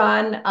we've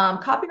done,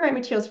 copyright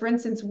materials, for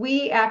instance,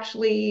 we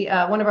actually,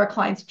 one of our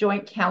clients,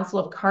 Joint Council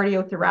of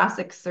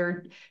Cardiothoracic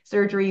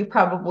Surgery, you've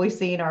probably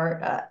seen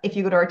our, if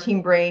you go to our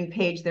Team Brain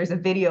page, there's a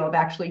video of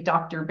actually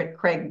Dr.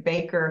 Craig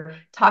Baker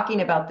talking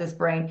about this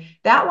brain.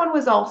 That one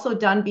was also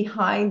done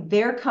behind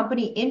their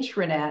company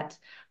intranet.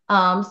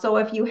 So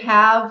if you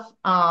have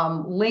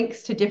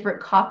links to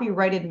different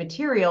copyrighted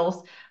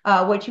materials,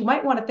 what you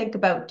might want to think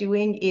about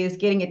doing is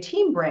getting a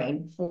Team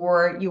Brain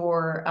for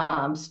your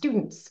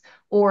students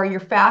or your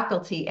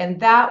faculty. And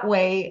that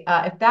way,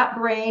 if that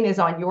brain is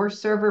on your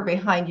server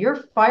behind your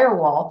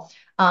firewall,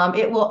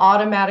 it will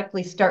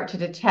automatically start to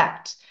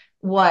detect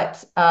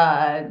what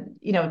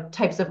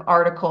types of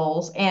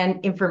articles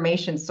and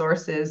information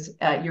sources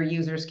your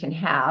users can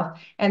have.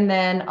 And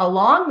then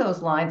along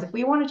those lines, if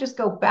we want to just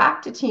go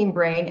back to Team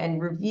Brain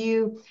and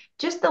review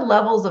just the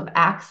levels of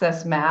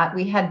access, Matt,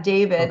 we had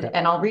David,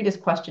 and I'll read his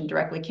question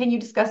directly. Can you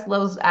discuss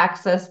levels of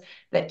access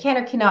that can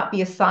or cannot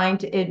be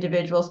assigned to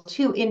individuals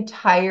to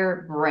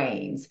entire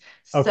brains?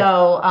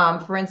 So,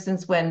 for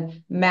instance,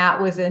 when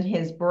Matt was in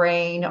his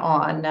brain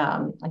on,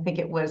 I think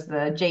it was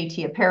the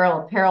JT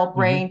apparel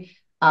brain,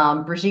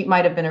 Brigitte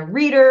might have been a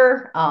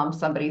reader,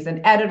 somebody's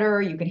an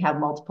editor, you can have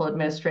multiple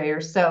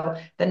administrators. So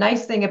the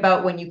nice thing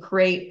about when you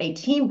create a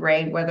Team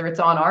Brain, whether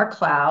it's on our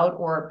cloud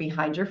or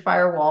behind your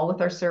firewall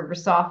with our server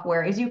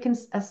software, is you can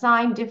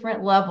assign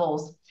different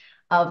levels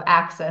of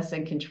access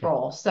and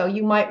control. So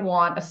you might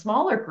want a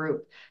smaller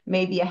group,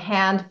 maybe a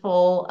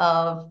handful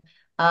of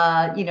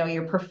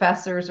your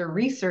professors or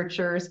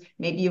researchers.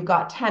 Maybe you've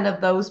got 10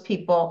 of those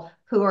people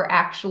who are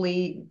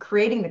actually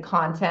creating the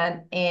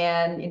content.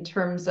 And in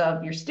terms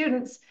of your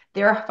students,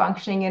 they're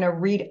functioning in a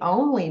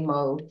read-only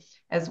mode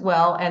as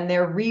well, and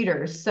they're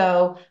readers.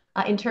 So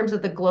in terms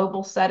of the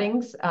global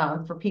settings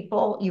for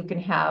people, you can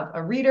have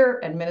a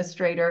reader,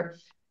 administrator,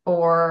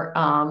 or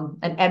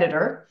an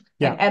editor.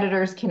 And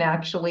editors can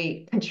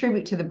actually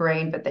contribute to the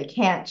brain, but they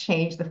can't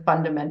change the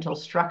fundamental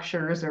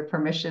structures or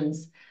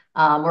permissions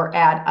or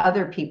add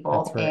other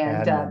people.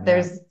 And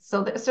there's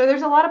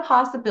a lot of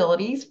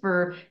possibilities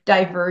for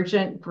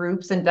divergent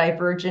groups and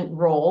divergent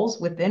roles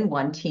within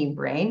one Team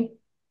Brain.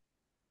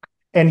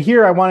 And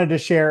here I wanted to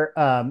share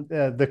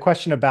the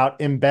question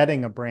about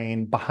embedding a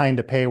brain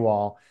behind a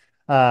paywall.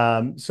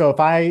 So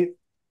if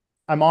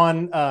I'm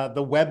on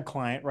the web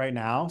client right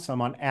now. So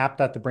I'm on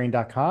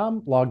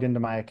app.thebrain.com, logged into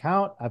my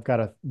account. I've got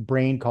a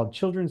brain called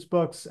children's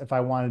books. If I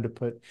wanted to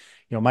put,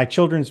 my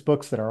children's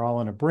books that are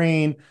all in a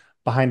brain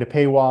behind a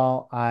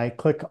paywall, I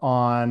click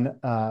on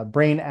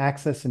brain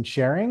access and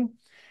sharing.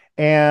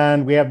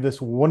 And we have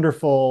this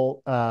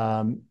wonderful,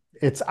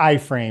 it's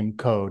iframe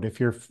code. If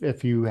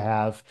you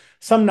have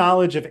some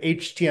knowledge of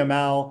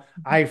HTML,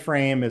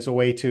 iframe is a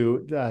way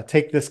to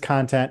take this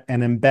content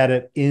and embed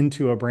it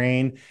into a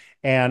brain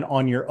and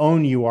on your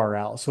own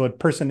URL. So a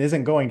person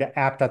isn't going to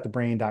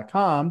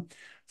app.thebrain.com,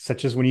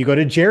 such as when you go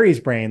to Jerry's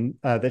Brain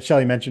that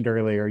Shelley mentioned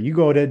earlier. You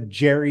go to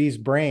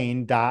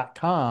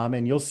jerrysbrain.com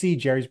and you'll see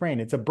Jerry's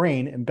Brain. It's a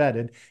brain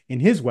embedded in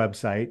his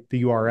website.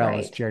 The URL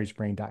is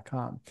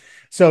jerrysbrain.com.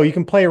 So you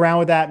can play around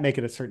with that, make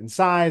it a certain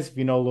size. If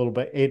you know a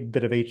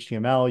bit of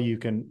HTML, you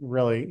can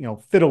really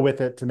fiddle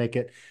with it to make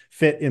it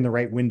fit in the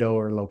right window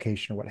or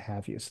location or what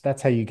have you. So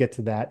that's how you get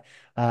to that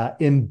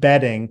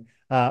embedding.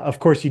 Of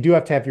course, you do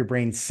have to have your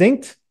brain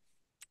synced,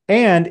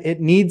 and it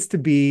needs to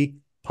be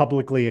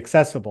publicly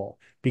accessible,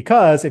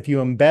 because if you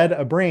embed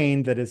a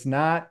brain that is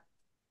not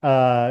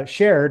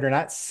shared or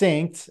not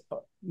synced,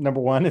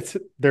 number one,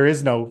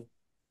 there's no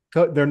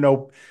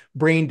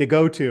brain to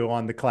go to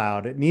on the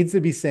cloud. It needs to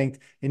be synced.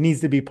 It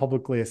needs to be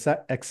publicly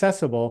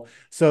accessible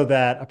so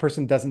that a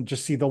person doesn't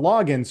just see the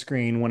login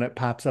screen when it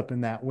pops up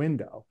in that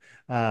window.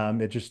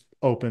 It just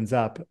opens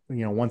up,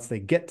 once they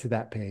get to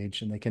that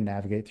page and they can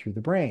navigate through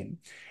the brain.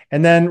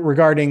 And then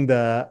regarding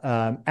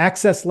the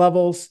access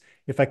levels,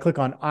 if I click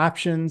on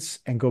options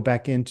and go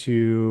back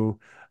into,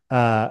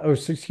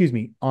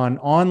 on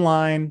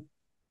online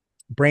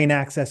brain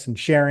access and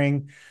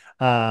sharing,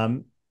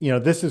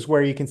 this is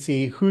where you can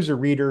see who's a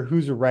reader,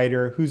 who's a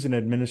writer, who's an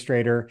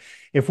administrator.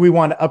 If we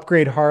want to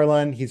upgrade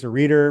Harlan, he's a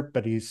reader,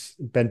 but he's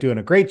been doing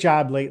a great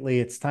job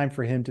lately. It's time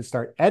for him to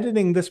start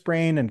editing this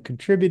brain and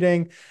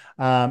contributing.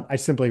 I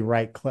simply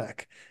right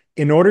click.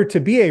 In order to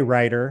be a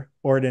writer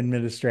or an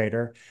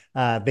administrator,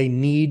 they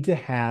need to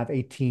have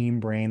a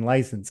Team Brain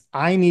license.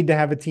 I need to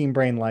have a Team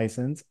Brain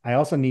license. I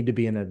also need to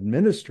be an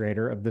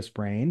administrator of this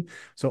brain.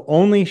 So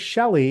only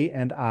Shelley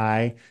and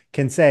I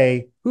can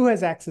say who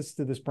has access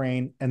to this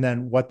brain and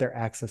then what their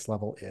access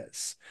level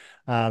is.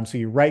 So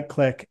you right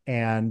click,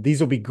 and these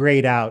will be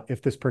grayed out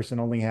if this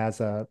person only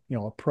has a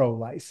pro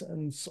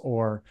license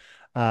or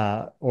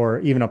or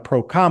even a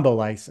pro combo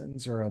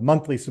license or a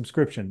monthly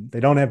subscription. They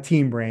don't have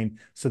Team Brain,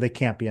 so they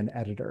can't be an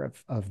editor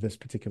of this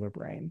particular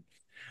brain.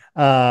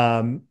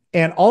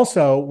 And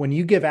also, when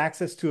you give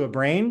access to a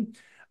brain,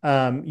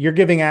 you're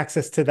giving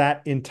access to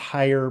that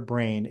entire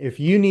brain. If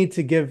you need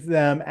to give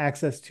them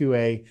access to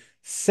a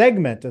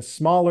segment, a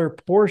smaller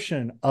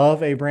portion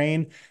of a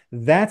brain,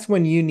 that's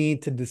when you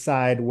need to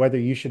decide whether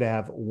you should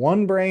have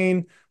one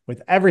brain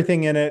with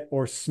everything in it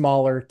or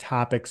smaller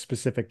topic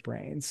specific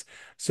brains.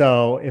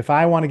 So if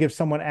I want to give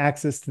someone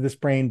access to this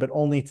brain, but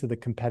only to the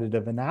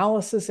competitive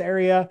analysis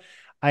area,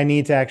 I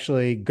need to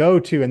actually go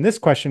to, and this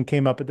question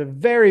came up at the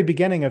very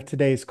beginning of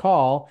today's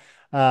call.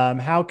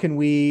 How can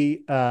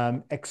we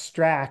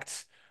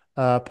extract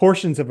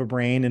portions of a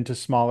brain into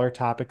smaller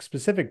topic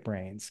specific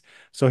brains?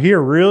 So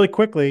here, really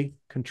quickly,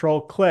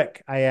 control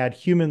click, I add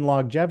human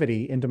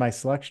longevity into my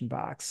selection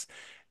box.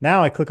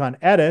 Now I click on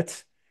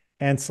edit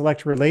and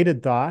select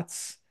related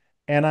thoughts.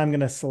 And I'm going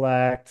to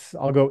select,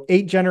 I'll go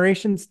 8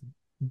 generations,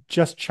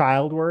 just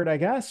child word, I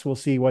guess. We'll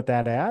see what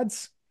that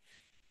adds.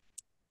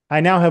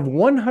 I now have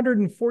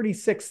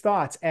 146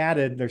 thoughts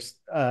added. There's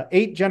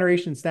 8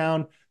 generations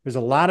down. There's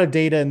a lot of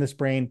data in this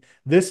brain.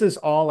 This is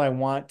all I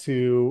want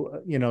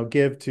to,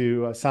 give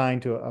to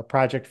assign to a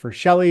project for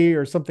Shelley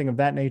or something of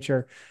that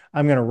nature.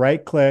 I'm going to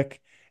right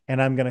click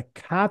and I'm going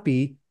to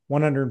copy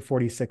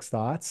 146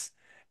 thoughts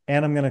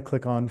and I'm going to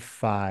click on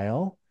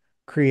File,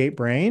 Create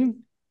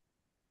Brain,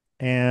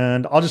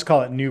 and I'll just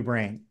call it New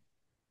Brain.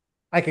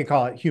 I could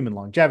call it human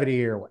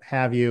longevity or what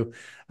have you.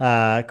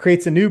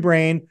 Creates a new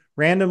brain,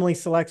 randomly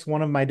selects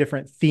one of my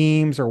different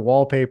themes or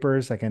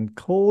wallpapers. I can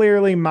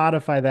clearly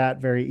modify that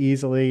very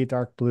easily,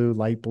 dark blue,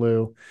 light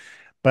blue.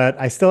 But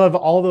I still have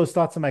all those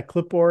thoughts on my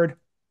clipboard.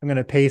 I'm going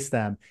to paste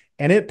them.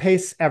 And it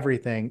pastes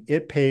everything.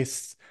 It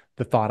pastes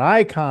the thought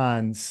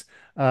icons,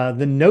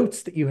 the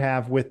notes that you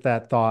have with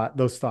that thought,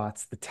 those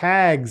thoughts, the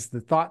tags,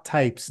 the thought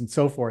types, and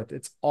so forth.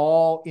 It's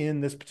all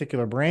in this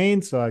particular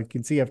brain. So I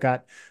can see this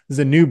is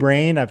a new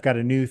brain. I've got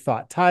a new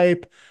thought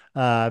type.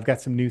 I've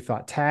got some new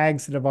thought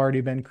tags that have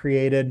already been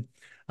created.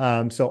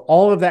 So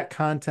all of that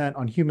content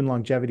on human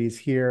longevity is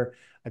here.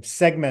 I've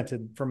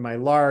segmented from my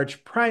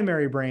large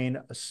primary brain,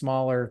 a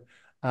smaller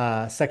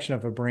section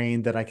of a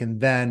brain that I can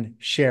then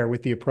share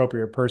with the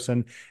appropriate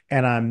person.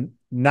 And I'm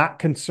not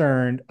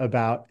concerned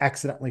about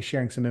accidentally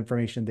sharing some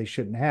information they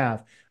shouldn't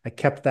have. I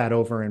kept that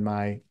over in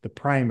the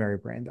primary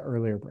brain, the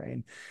earlier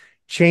brain.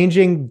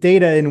 Changing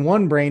data in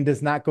one brain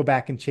does not go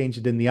back and change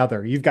it in the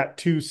other. You've got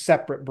 2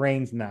 separate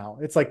brains now.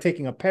 It's like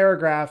taking a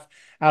paragraph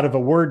out of a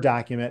Word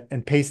document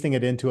and pasting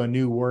it into a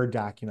new Word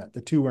document.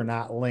 The 2 are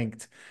not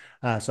linked.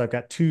 So I've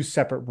got 2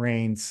 separate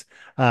brains.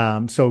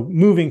 So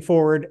moving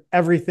forward,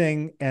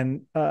 everything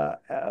and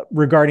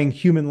regarding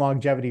human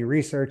longevity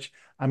research,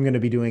 I'm going to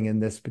be doing in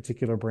this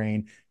particular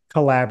brain,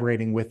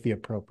 collaborating with the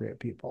appropriate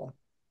people.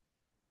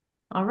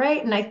 All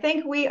right, and I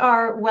think we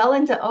are well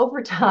into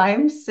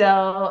overtime, so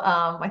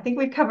I think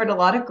we've covered a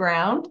lot of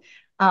ground.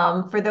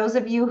 For those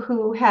of you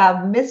who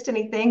have missed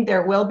anything,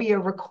 there will be a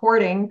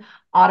recording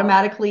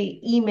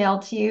automatically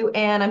emailed to you.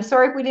 And I'm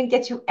sorry if we didn't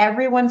get to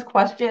everyone's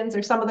questions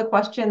or some of the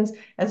questions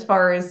as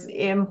far as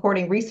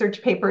importing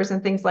research papers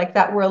and things like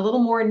that were a little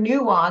more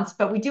nuanced,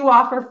 but we do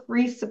offer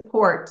free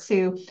support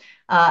to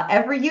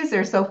every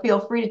user. So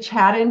feel free to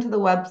chat into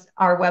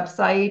our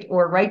website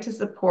or write to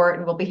support,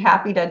 and we'll be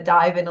happy to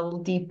dive in a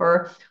little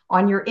deeper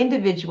on your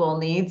individual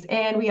needs.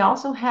 And we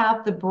also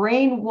have the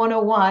Brain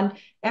 101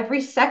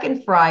 every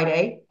second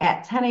Friday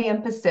at 10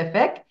 a.m.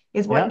 Pacific.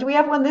 Do we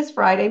have one this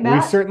Friday, We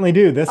Matt? certainly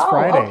do this Oh,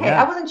 Friday. okay. I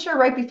Yeah. wasn't sure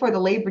right before the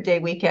Labor Day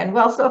weekend.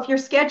 Well, so if your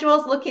schedule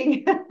is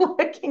looking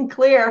looking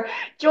clear,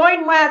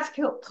 join Matt's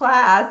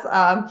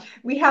class.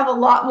 We have a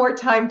lot more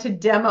time to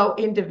demo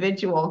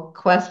individual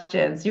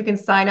questions. You can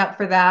sign up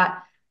for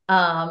that.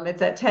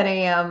 It's at 10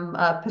 a.m.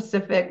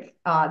 Pacific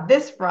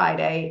this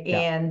Friday, Yeah.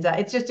 and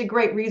it's just a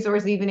great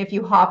resource, even if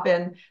you hop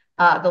in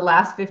the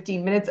last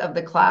 15 minutes of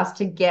the class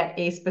to get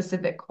a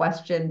specific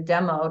question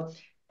demoed.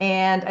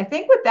 And I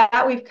think with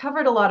that, we've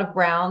covered a lot of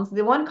grounds.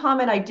 The one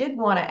comment I did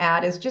want to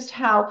add is just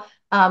how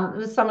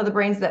some of the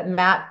brains that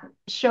Matt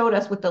showed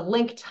us with the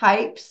link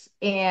types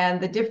and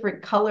the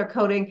different color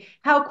coding,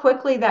 how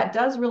quickly that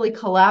does really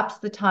collapse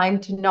the time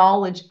to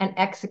knowledge and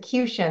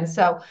execution.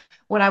 So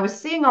when I was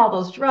seeing all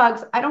those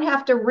drugs, I don't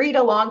have to read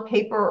a long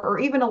paper or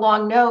even a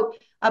long note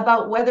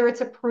about whether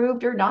it's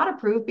approved or not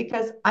approved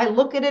because I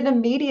look at it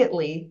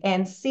immediately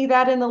and see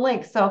that in the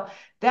link. So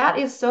that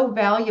is so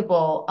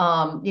valuable,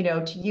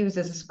 to use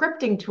as a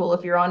scripting tool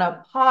if you're on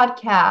a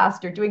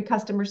podcast or doing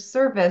customer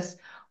service,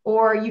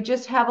 or you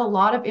just have a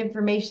lot of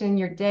information in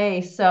your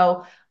day.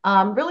 So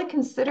really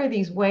consider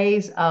these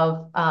ways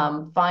of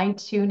fine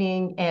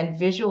tuning and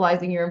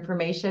visualizing your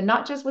information,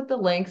 not just with the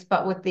links,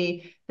 but with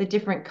the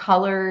different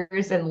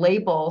colors and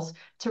labels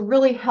to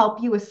really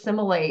help you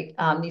assimilate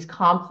these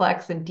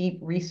complex and deep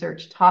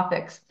research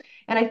topics.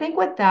 And I think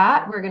with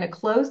that, we're going to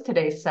close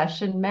today's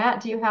session.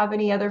 Matt, do you have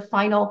any other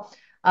final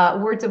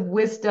words of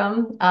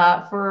wisdom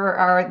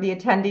for the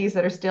attendees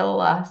that are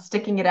still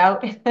sticking it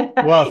out,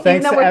 Well, even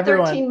thanks though to we're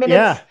everyone. 13 minutes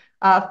Yeah.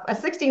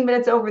 16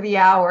 minutes over the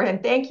hour.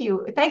 And thank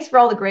you. Thanks for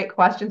all the great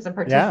questions and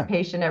Yeah.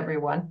 participation,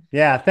 everyone.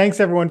 Yeah. Thanks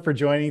everyone for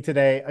joining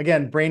today.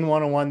 Again, Brain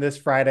 101 this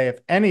Friday. If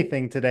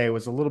anything today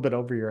was a little bit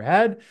over your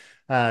head,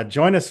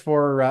 join us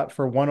for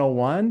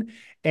 101.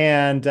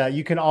 And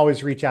you can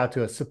always reach out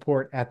to us,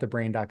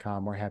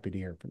 support@thebrain.com. We're happy to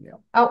hear from you.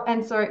 Oh,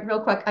 and sorry, real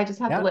quick, I just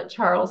have to Yeah. let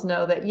Charles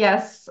know that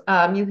yes,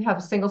 you have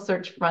a single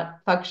search front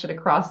function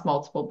across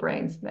multiple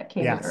brains that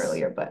came in Yes.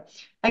 earlier. But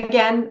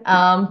again,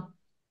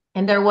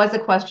 and there was a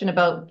question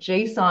about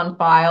JSON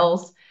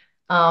files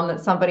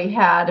that somebody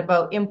had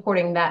about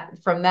importing that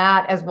from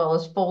that as well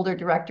as folder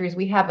directories.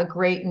 We have a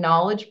great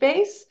knowledge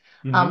base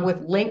Hmm.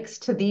 with links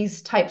to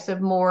these types of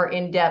more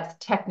in-depth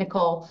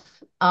technical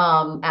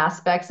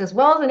aspects, as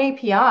well as an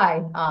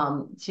API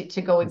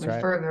to go That's even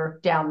right. further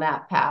down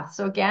that path.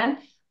 So again,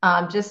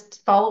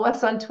 just follow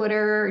us on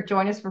Twitter,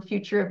 join us for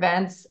future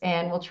events,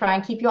 and we'll try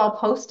and keep you all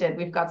posted.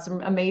 We've got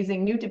some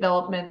amazing new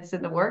developments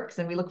in the works,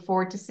 and we look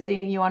forward to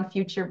seeing you on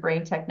future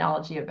brain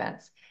technology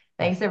events.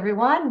 Thanks,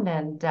 everyone,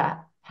 and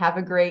have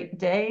a great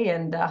day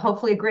and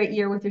hopefully a great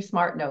year with your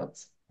smart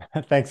notes.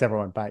 Thanks,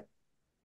 everyone. Bye.